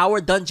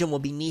 Tower Dungeon will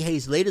be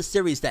Nihei's latest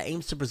series that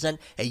aims to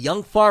present a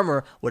young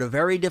farmer with a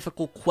very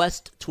difficult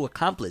quest to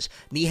accomplish.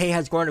 Nihei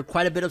has garnered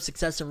quite a bit of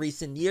success in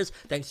recent years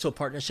thanks to a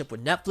partnership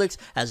with Netflix,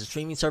 as the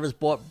streaming service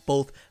brought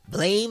both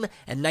Blame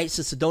and Knights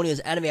of Sidonia's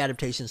anime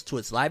adaptations to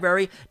its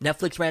library.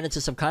 Netflix ran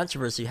into some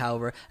controversy,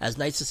 however, as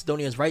Knights of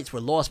Sidonia's rights were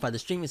lost by the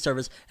streaming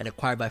service and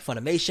acquired by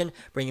Funimation,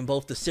 bringing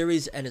both the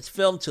series and its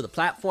film to the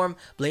platform.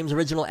 Blame's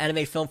original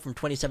anime film from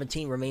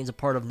 2017 remains a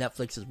part of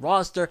Netflix's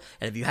roster,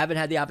 and if you haven't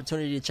had the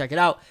opportunity to check it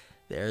out,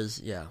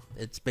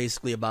 it's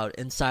basically about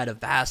inside a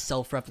vast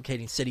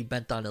self-replicating city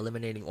bent on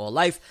eliminating all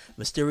life.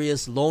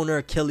 Mysterious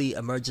loner Killy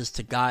emerges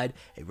to guide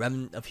a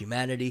remnant of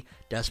humanity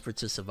desperate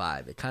to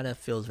survive. It kind of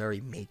feels very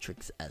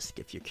Matrix-esque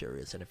if you're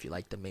curious, and if you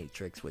like The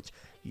Matrix, which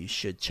you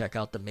should check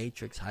out The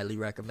Matrix, highly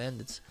recommend.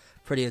 It's a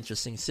pretty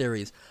interesting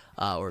series,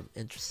 or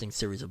interesting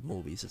series of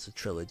movies. It's a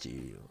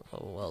trilogy.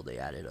 Oh, well, they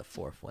added a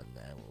fourth one.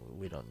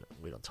 We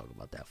don't talk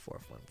about that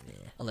fourth one,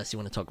 unless you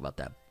want to talk about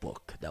that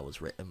book that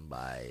was written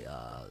by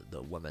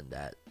the woman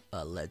that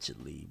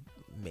allegedly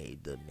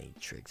made The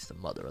Matrix, the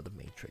mother of The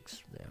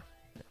Matrix.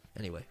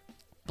 Anyway.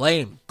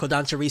 Blame.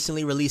 Kodansha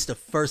recently released the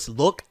first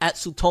look at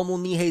Tsutomu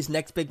Nihei's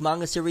next big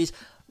manga series,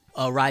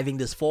 arriving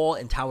this fall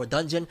in Tower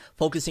Dungeon,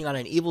 focusing on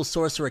an evil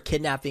sorcerer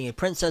kidnapping a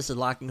princess and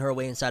locking her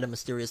away inside a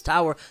mysterious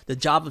tower. The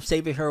job of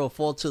saving her will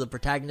fall to the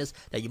protagonist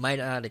that you might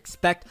not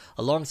expect.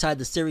 Alongside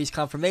the series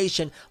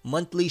confirmation,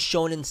 Monthly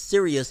Shonen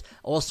Sirius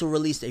also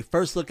released a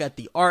first look at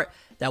the art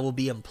that will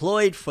be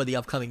employed for the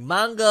upcoming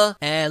manga.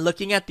 And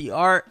looking at the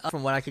art,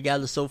 from what I could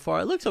gather so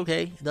far, it looks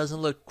okay. It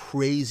doesn't look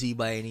crazy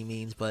by any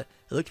means, but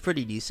it looks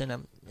pretty decent.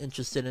 I'm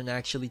interested in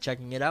actually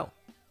checking it out.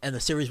 And the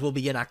series will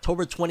begin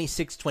October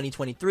 26,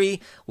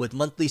 2023, with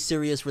monthly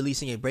series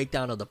releasing a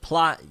breakdown of the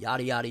plot,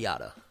 yada yada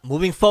yada.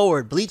 Moving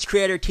forward, Bleach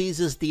creator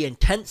teases the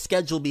intense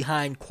schedule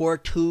behind Core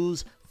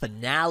 2's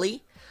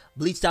finale.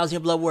 Bleach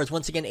Thousand Blood War is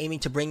once again aiming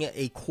to bring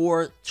a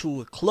core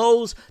to a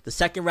close. The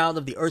second round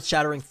of the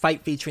earth-shattering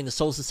fight featuring the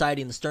Soul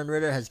Society and the Stern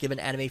Ritter has given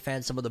anime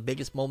fans some of the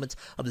biggest moments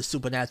of the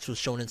supernatural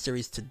shonen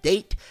series to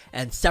date,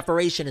 and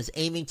Separation is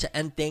aiming to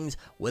end things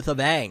with a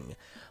bang.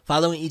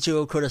 Following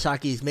Eiichiro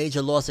Kurosaki's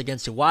major loss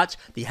against Iwatch,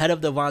 the head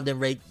of the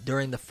Wandenreich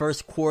during the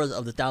first course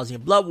of the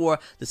Thousand Blood War,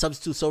 the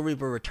Substitute Soul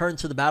Reaper returned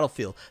to the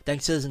battlefield.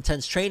 Thanks to his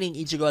intense training,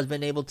 Ichigo has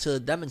been able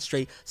to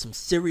demonstrate some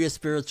serious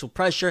spiritual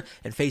pressure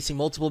in facing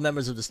multiple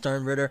members of the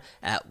Stern Ritter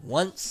at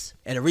once.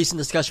 In a recent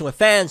discussion with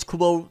fans,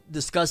 Kubo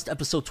discussed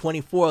episode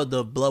 24 of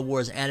the Blood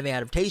Wars anime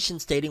adaptation,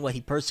 stating what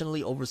he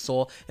personally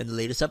oversaw in the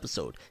latest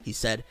episode. He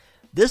said,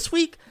 "This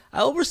week,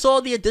 I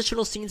oversaw the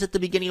additional scenes at the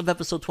beginning of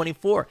episode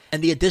 24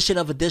 and the addition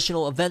of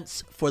additional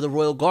events for the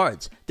Royal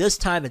Guards. This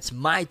time, it's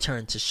my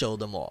turn to show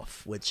them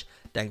off," which,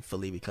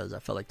 thankfully, because I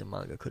felt like the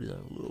manga could have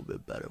done a little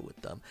bit better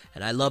with them.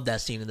 And I love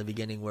that scene in the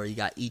beginning where you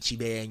got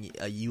Ichibei and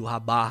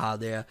Yuhabaha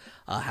there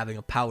having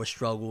a power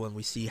struggle, and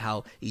we see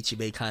how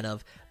Ichibei kind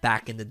of,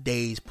 back in the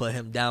days, put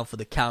him down for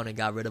the count and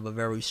got rid of a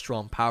very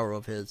strong power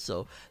of his.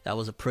 So that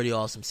was a pretty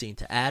awesome scene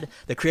to add.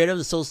 The creator of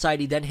the Soul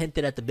Society then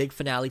hinted at the big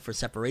finale for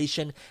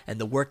Separation and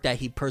the work that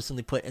he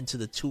personally put into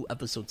the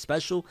 2-episode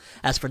special.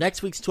 As for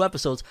next week's 2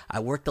 episodes, I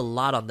worked a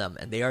lot on them,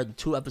 and they are the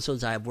 2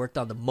 episodes I have worked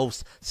on the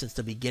most since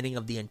the beginning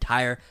of the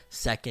entire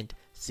second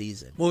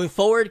season. Moving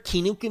forward,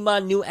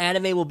 Kinnikuman new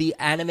anime will be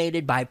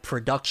animated by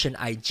Production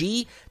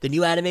IG. The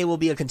new anime will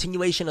be a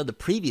continuation of the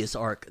previous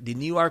arc. The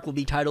new arc will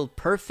be titled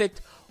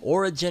Perfect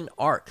Origin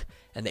Arc,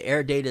 and the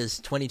air date is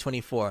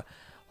 2024.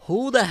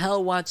 Who the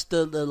hell watched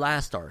the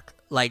last arc?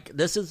 Like,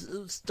 this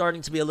is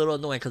starting to be a little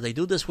annoying because they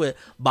do this with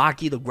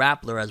Baki the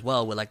Grappler as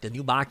well, with like the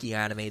new Baki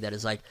anime that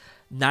is like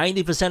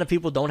 90% of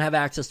people don't have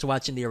access to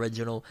watching the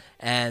original,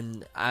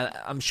 and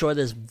I'm sure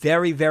there's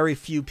very, very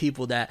few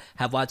people that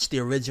have watched the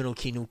original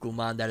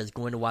Kinnikuman that is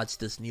going to watch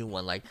this new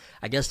one. Like,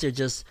 I guess they're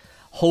just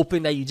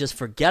hoping that you just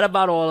forget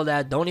about all of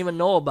that, don't even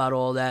know about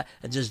all that,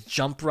 and just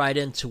jump right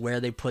into where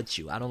they put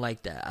you. I don't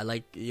like that. I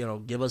like,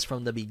 give us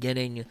from the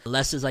beginning.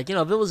 Unless it's like,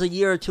 if it was a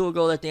year or two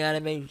ago that the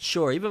anime,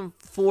 sure, even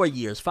 4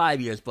 years,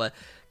 5 years, but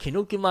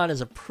Kinnikuman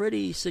is a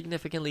pretty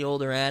significantly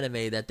older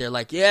anime that they're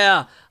like,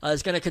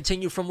 it's going to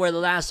continue from where the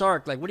last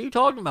arc. Like, what are you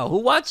talking about? Who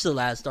watched the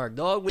last arc,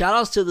 dog? Shout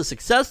outs to the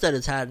success that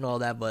it's had and all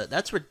that, but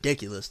that's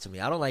ridiculous to me.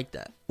 I don't like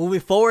that. Moving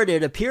forward,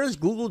 it appears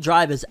Google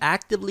Drive is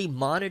actively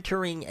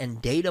monitoring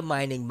and data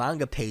mining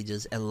manga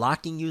pages and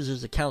locking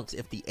users' accounts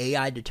if the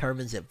AI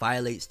determines it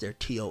violates their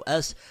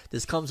TOS.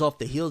 This comes off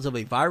the heels of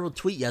a viral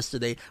tweet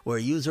yesterday where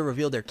a user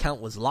revealed their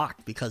account was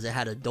locked because it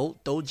had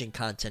adult doujin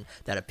content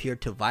that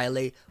appeared to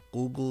violate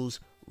Google's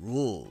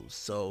rules.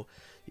 So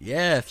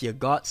yeah, if you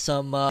got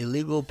some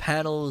illegal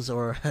panels,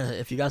 or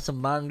if you got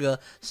some manga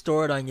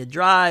stored on your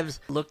drives,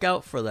 look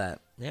out for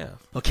that. Yeah.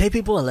 Okay,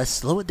 people, and let's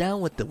slow it down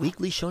with the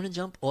weekly Shonen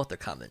Jump author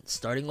comments.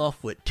 Starting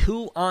off with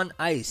 2 on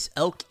Ice,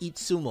 Elk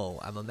Eats Sumo.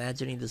 I'm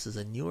imagining this is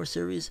a newer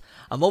series.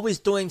 I'm always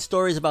doing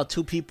stories about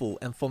 2 people,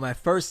 and for my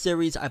first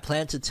series, I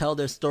plan to tell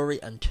their story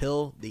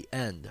until the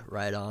end.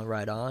 Right on,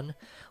 right on.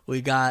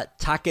 We got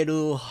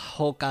Takeru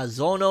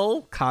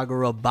Hokazono,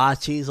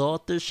 Kagurabachi's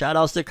author. Shout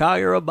outs to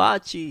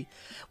Kagurabachi.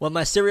 When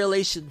my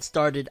serialization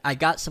started, I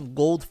got some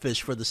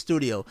goldfish for the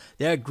studio.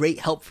 They're a great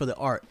help for the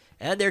art.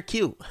 And they're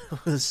cute.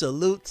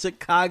 Salute to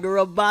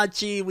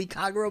Kagurabachi. We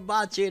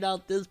Kagurabachi'd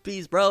out this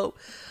piece, bro.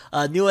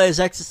 New as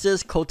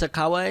Exorcist, Kota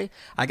Kawaii.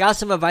 I got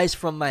some advice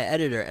from my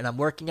editor, and I'm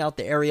working out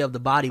the area of the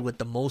body with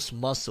the most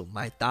muscle,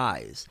 my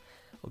thighs.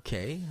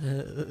 Okay.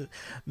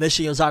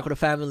 Mission Yozakura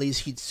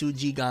Family's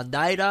Hitsuji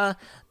Gandaira.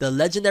 The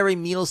legendary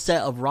meal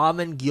set of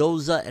ramen,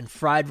 gyoza, and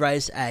fried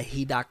rice at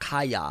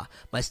Hidakaya.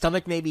 My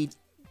stomach may be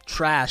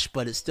trash,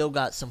 but it still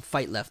got some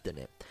fight left in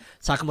it.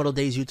 Sakamoto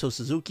Days Yuto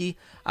Suzuki.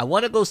 I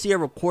want to go see a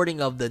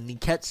recording of the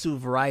Niketsu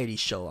variety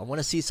show. I want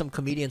to see some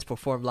comedians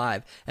perform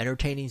live.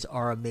 Entertainings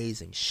are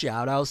amazing.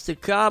 Shout outs to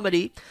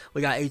comedy.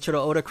 We got Eiichiro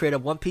Oda, creator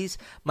of One Piece.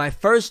 My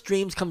first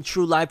Dreams Come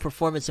True live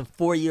performance in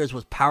 4 years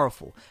was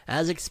powerful,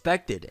 as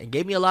expected, and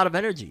gave me a lot of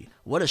energy.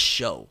 What a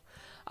show.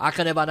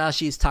 Akane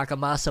Banashi's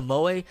Takamasa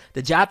Moe.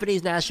 The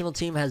Japanese national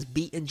team has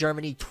beaten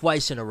Germany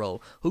twice in a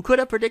row. Who could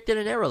have predicted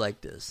an era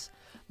like this?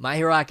 My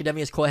Hero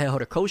Academia's Kohei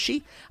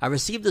Horikoshi. I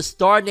received a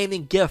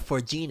star-naming gift for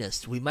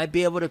Genus. We might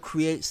be able to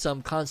create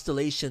some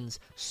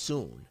constellations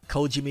soon.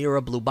 Koji Miura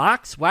Blue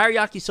Box. Why are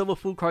yakisoba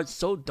food carts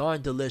so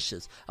darn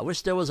delicious? I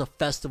wish there was a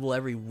festival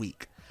every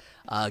week.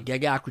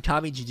 Gege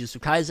Akutami, Jujutsu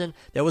Kaisen.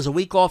 There was a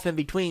week off in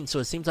between, so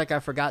it seems like I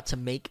forgot to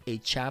make a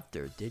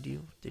chapter. Did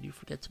you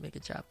forget to make a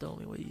chapter?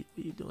 What are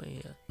you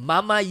doing here?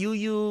 Mama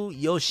Yuyu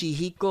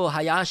Yoshihiko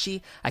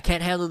Hayashi. I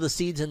can't handle the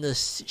seeds in the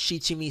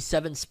Shichimi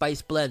 7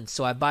 spice blend,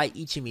 so I buy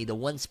Ichimi, the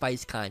 1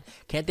 spice kind.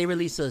 Can't they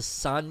release a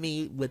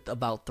Sanmi with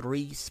about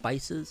 3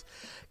 spices?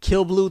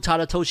 Kill Blue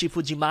Tadatoshi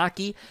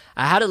Fujimaki.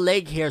 I had a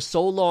leg hair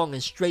so long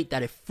and straight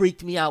that it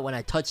freaked me out when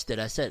I touched it.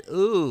 I said,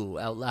 ooh,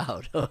 out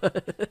loud.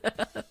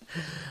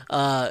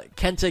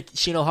 Kenta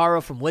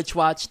Shinohara from Witch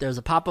Watch. There's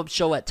a pop-up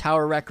show at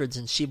Tower Records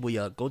in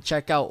Shibuya. Go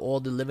check out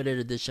all the limited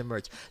edition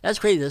merch. That's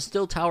crazy. There's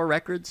still Tower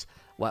Records.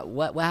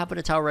 What happened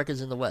to Tower Records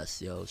in the West?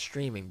 Yo,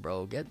 streaming,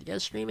 bro.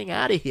 Get streaming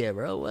out of here,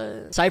 bro.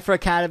 What? Cypher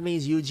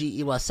Academy's Yuji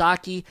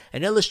Iwasaki.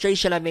 An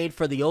illustration I made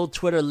for the old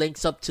Twitter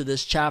links up to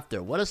this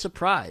chapter. What a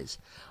surprise.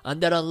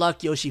 Undead Unluck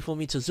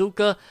Yoshifumi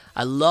Tezuka.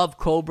 I love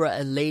Cobra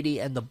and Lady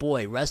and the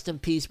Boy. Rest in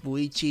peace,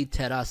 Buichi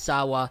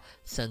Terasawa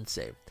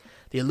Sensei.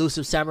 The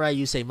elusive samurai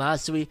Yusei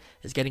Matsui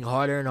is getting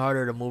harder and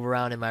harder to move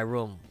around in my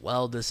room.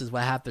 Well, this is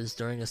what happens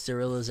during a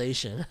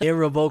serialization.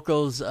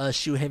 Iraboko's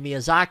Shuhei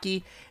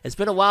Miyazaki. It's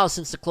been a while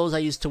since the clothes I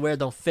used to wear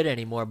don't fit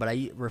anymore, but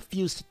I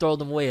refuse to throw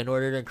them away in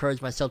order to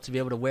encourage myself to be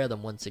able to wear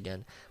them once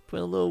again.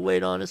 Put a little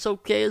weight on. It's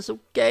okay,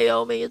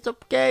 homie. It's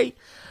okay.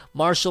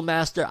 Martial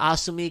Master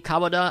Asumi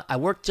Kawada. I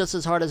worked just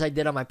as hard as I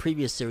did on my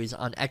previous series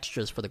on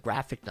extras for the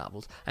graphic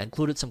novels. I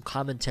included some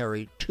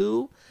commentary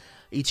too.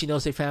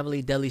 Ichinose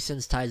Family, Deadly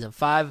Sins, Taisen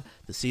 5.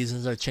 The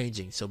seasons are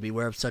changing, so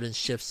beware of sudden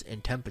shifts in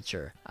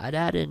temperature. I'd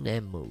add in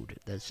mood.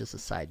 That's just a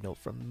side note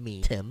from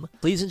me, Tim.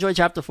 Please enjoy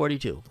chapter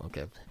 42.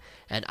 Okay.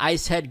 And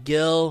Icehead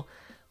Gill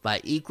by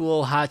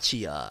Ikuo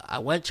Hachiya. I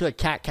went to a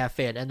cat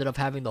cafe and ended up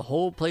having the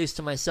whole place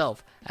to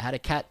myself. I had a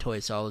cat toy,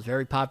 so I was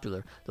very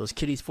popular. Those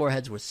kitties'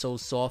 foreheads were so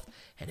soft,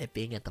 and it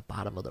being at the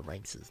bottom of the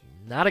ranks is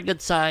not a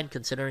good sign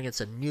considering it's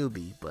a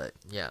newbie, but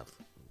yeah.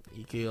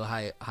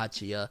 Ikuo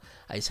Hachiya,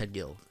 Icehead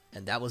Gill.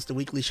 And that was the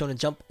Weekly Shonen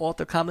Jump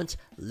author comments.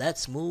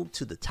 Let's move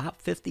to the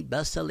top 50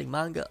 best-selling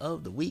manga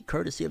of the week,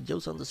 courtesy of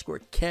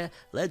Jose_Ke.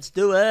 Let's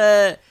do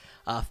it!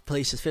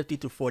 Places 50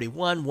 through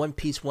 41. One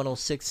Piece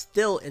 106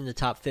 still in the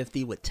top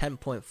 50 with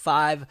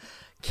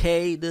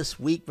 10.5K this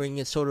week, bringing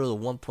its total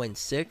to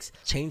 1.6.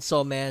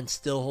 Chainsaw Man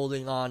still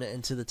holding on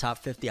into the top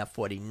 50 at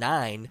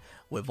 49,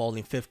 with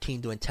Volume 15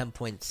 doing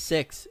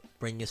 10.6,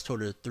 bringing its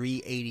total to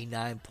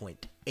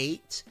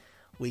 389.8.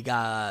 We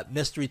got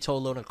Mystery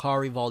Tolo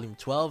Nakari Volume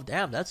 12.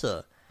 Damn,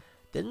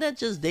 didn't that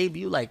just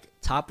debut like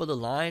top of the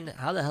line?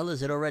 How the hell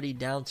is it already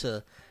down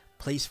to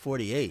place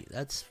 48?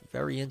 That's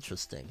very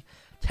interesting.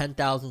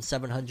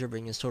 10,700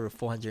 bringing its total to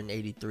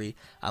 483.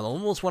 I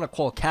almost want to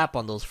call cap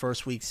on those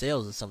first week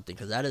sales or something,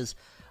 because that is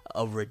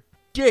a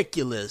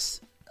ridiculous,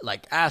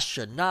 like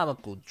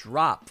astronomical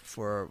drop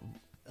for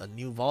a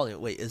new volume.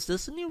 Wait, is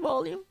this a new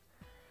volume?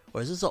 Or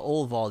is this an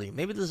old volume?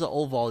 Maybe this is an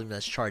old volume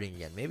that's charting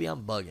again. Maybe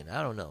I'm bugging.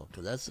 I don't know,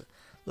 because that's a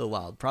little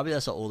wild. Probably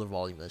that's an older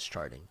volume that's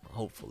charting,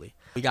 hopefully.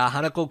 We got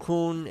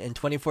Hanako-kun in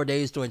 24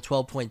 days doing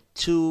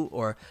 12.2,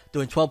 or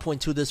doing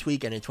 12.2 this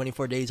week, and in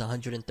 24 days,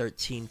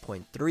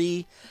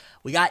 113.3.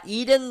 We got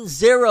Eden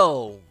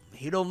Zero,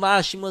 Hiro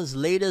Mashima's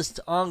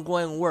latest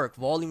ongoing work,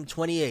 Volume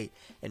 28.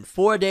 In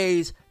 4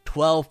 days,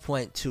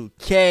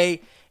 12.2K.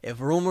 If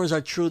rumors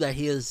are true that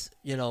he is,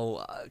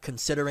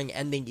 considering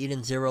ending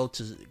Eden Zero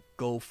to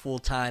go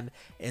full-time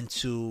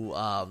into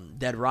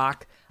Dead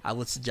Rock, I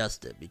would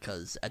suggest it,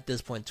 because at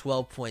this point,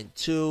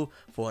 12.2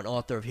 for an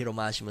author of Hiro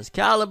Mashima's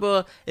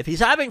caliber. If he's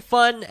having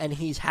fun and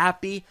he's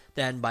happy,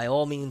 then by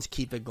all means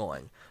keep it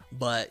going.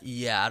 But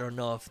yeah, I don't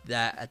know if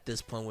that at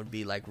this point would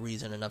be like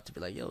reason enough to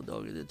be like, yo,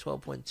 dog, you did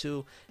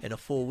 12.2 in a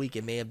full week.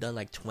 It may have done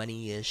like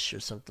 20-ish or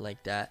something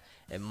like that.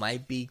 It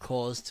might be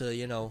cause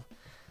to,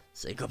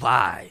 say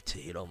goodbye to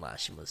Hiro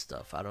Mashima's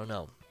stuff. I don't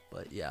know.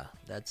 But yeah,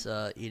 that's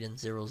Eden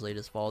Zero's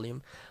latest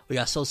volume. We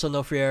got Soso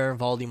no Friere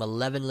Volume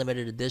 11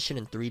 limited edition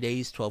in 3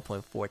 days,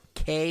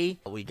 12.4K.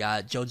 We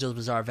got JoJo's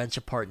Bizarre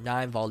Adventure Part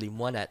 9 Volume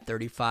 1 at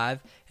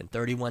 35 in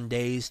 31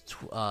 days,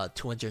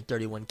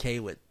 231K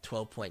with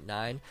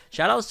 12.9.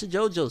 Shoutouts to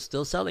JoJo,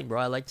 still selling,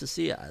 bro. I like to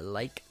see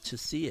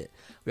it.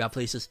 We got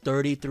places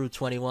 30 through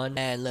 21.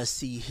 And let's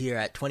see here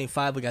at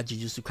 25, we got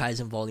Jujutsu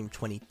Kaisen Volume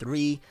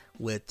 23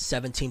 with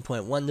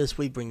 17.1 this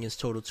week, bringing its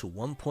total to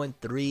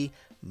 1.3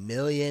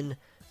 million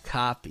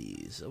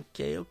copies.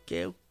 Okay.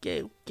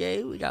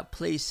 We got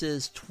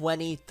places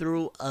 20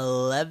 through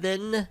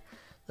 11.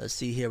 Let's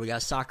see here. We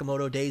got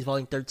Sakamoto Days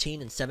Volume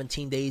 13 in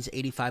 17 days,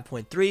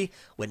 85.3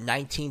 with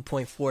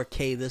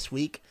 19.4K this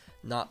week.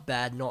 Not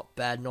bad.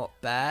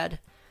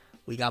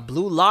 We got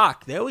Blue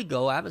Lock. There we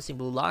go. I haven't seen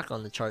Blue Lock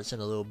on the charts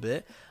in a little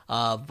bit.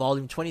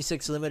 Volume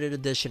 26 limited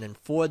edition in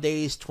 4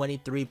 days,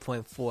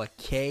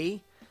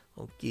 23.4K.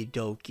 Okie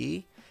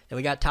dokie. Then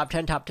we got top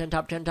 10.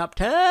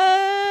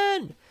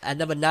 At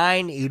number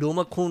 9,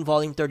 Iruma-kun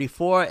Volume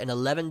 34 in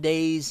 11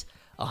 days,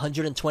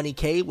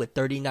 120K with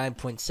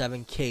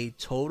 39.7K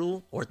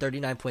total, or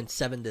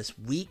 39.7 this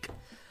week.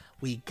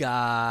 We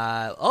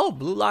got,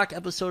 Blue Lock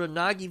episode of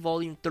Nagi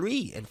Volume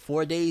 3 in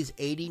 4 days,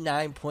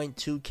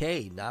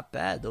 89.2k. Not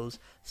bad. Those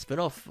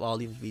spin-off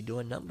volumes be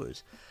doing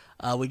numbers.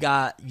 We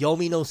got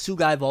Yomi no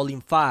Sugai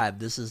Volume 5.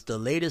 This is the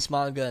latest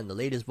manga and the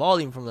latest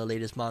volume from the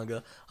latest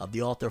manga of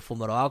the author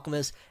Fullmetal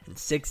Alchemist. In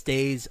 6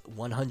 days,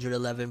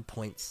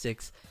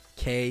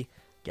 111.6k.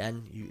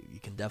 Again, you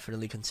can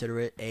definitely consider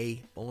it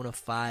a bona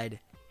fide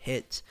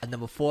hit. And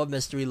number 4,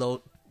 Mystery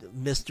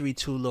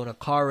to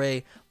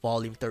Lonakare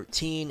Volume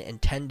 13. In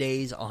 10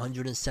 days,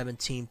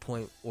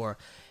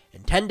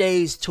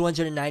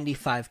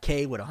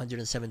 295k with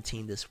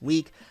 117 this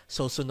week.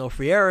 Soso no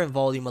Friera in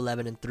Volume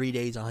 11 in 3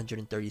 days,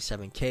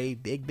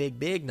 137k.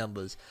 Big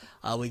numbers.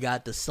 We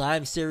got the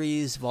Slime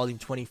series, Volume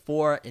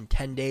 24 in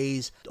 10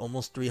 days,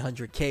 almost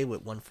 300k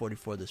with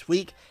 144 this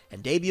week.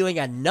 And debuting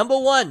at number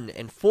 1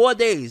 in 4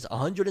 days,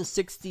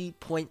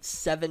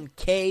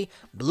 160.7k.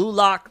 Blue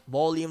Lock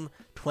Volume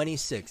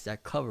 26.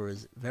 That cover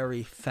is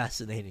very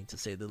fascinating, to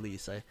say the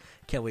least. I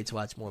can't wait to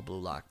watch more Blue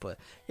Lock. But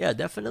yeah,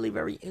 definitely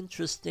very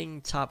interesting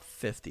top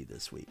 50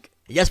 this week.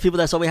 Yes, people,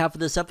 that's all we have for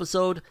this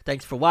episode.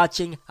 Thanks for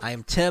watching. I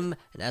am Tim,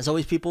 and as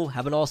always, people,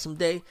 have an awesome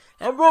day.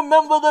 And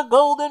remember the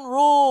golden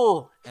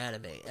rule: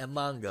 anime and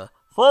manga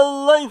for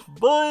life,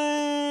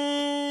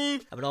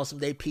 boy! Have an awesome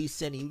day.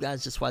 Peace in. You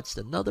guys just watched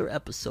another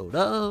episode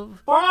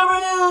of Forever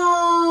News!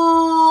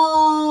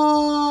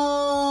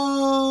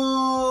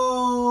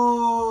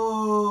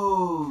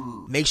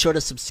 Make sure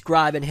to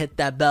subscribe and hit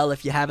that bell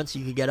if you haven't, so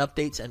you can get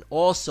updates. And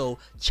also,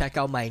 check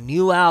out my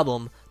new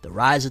album, The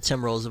Rise of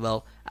Tim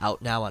Roosevelt,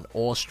 out now on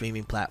all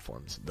streaming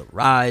platforms. The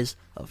Rise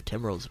of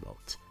Tim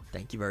Roosevelt.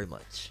 Thank you very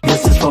much.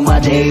 This is for my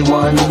day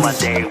one.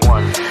 This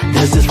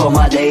is for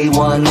my day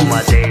one.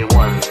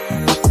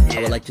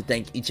 I would like to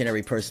thank each and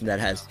every person that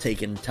has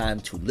taken time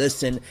to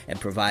listen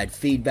and provide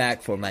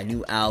feedback for my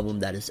new album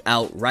that is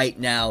out right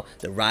now,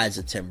 The Rise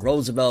of Tim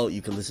Roosevelt.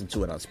 You can listen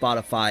to it on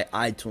Spotify,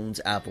 iTunes,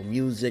 Apple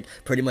Music,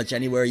 pretty much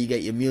anywhere you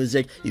get your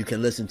music. You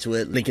can listen to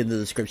it. Link in the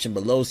description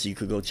below so you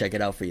could go check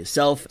it out for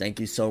yourself. Thank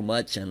you so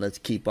much, and let's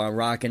keep on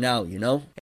rocking out,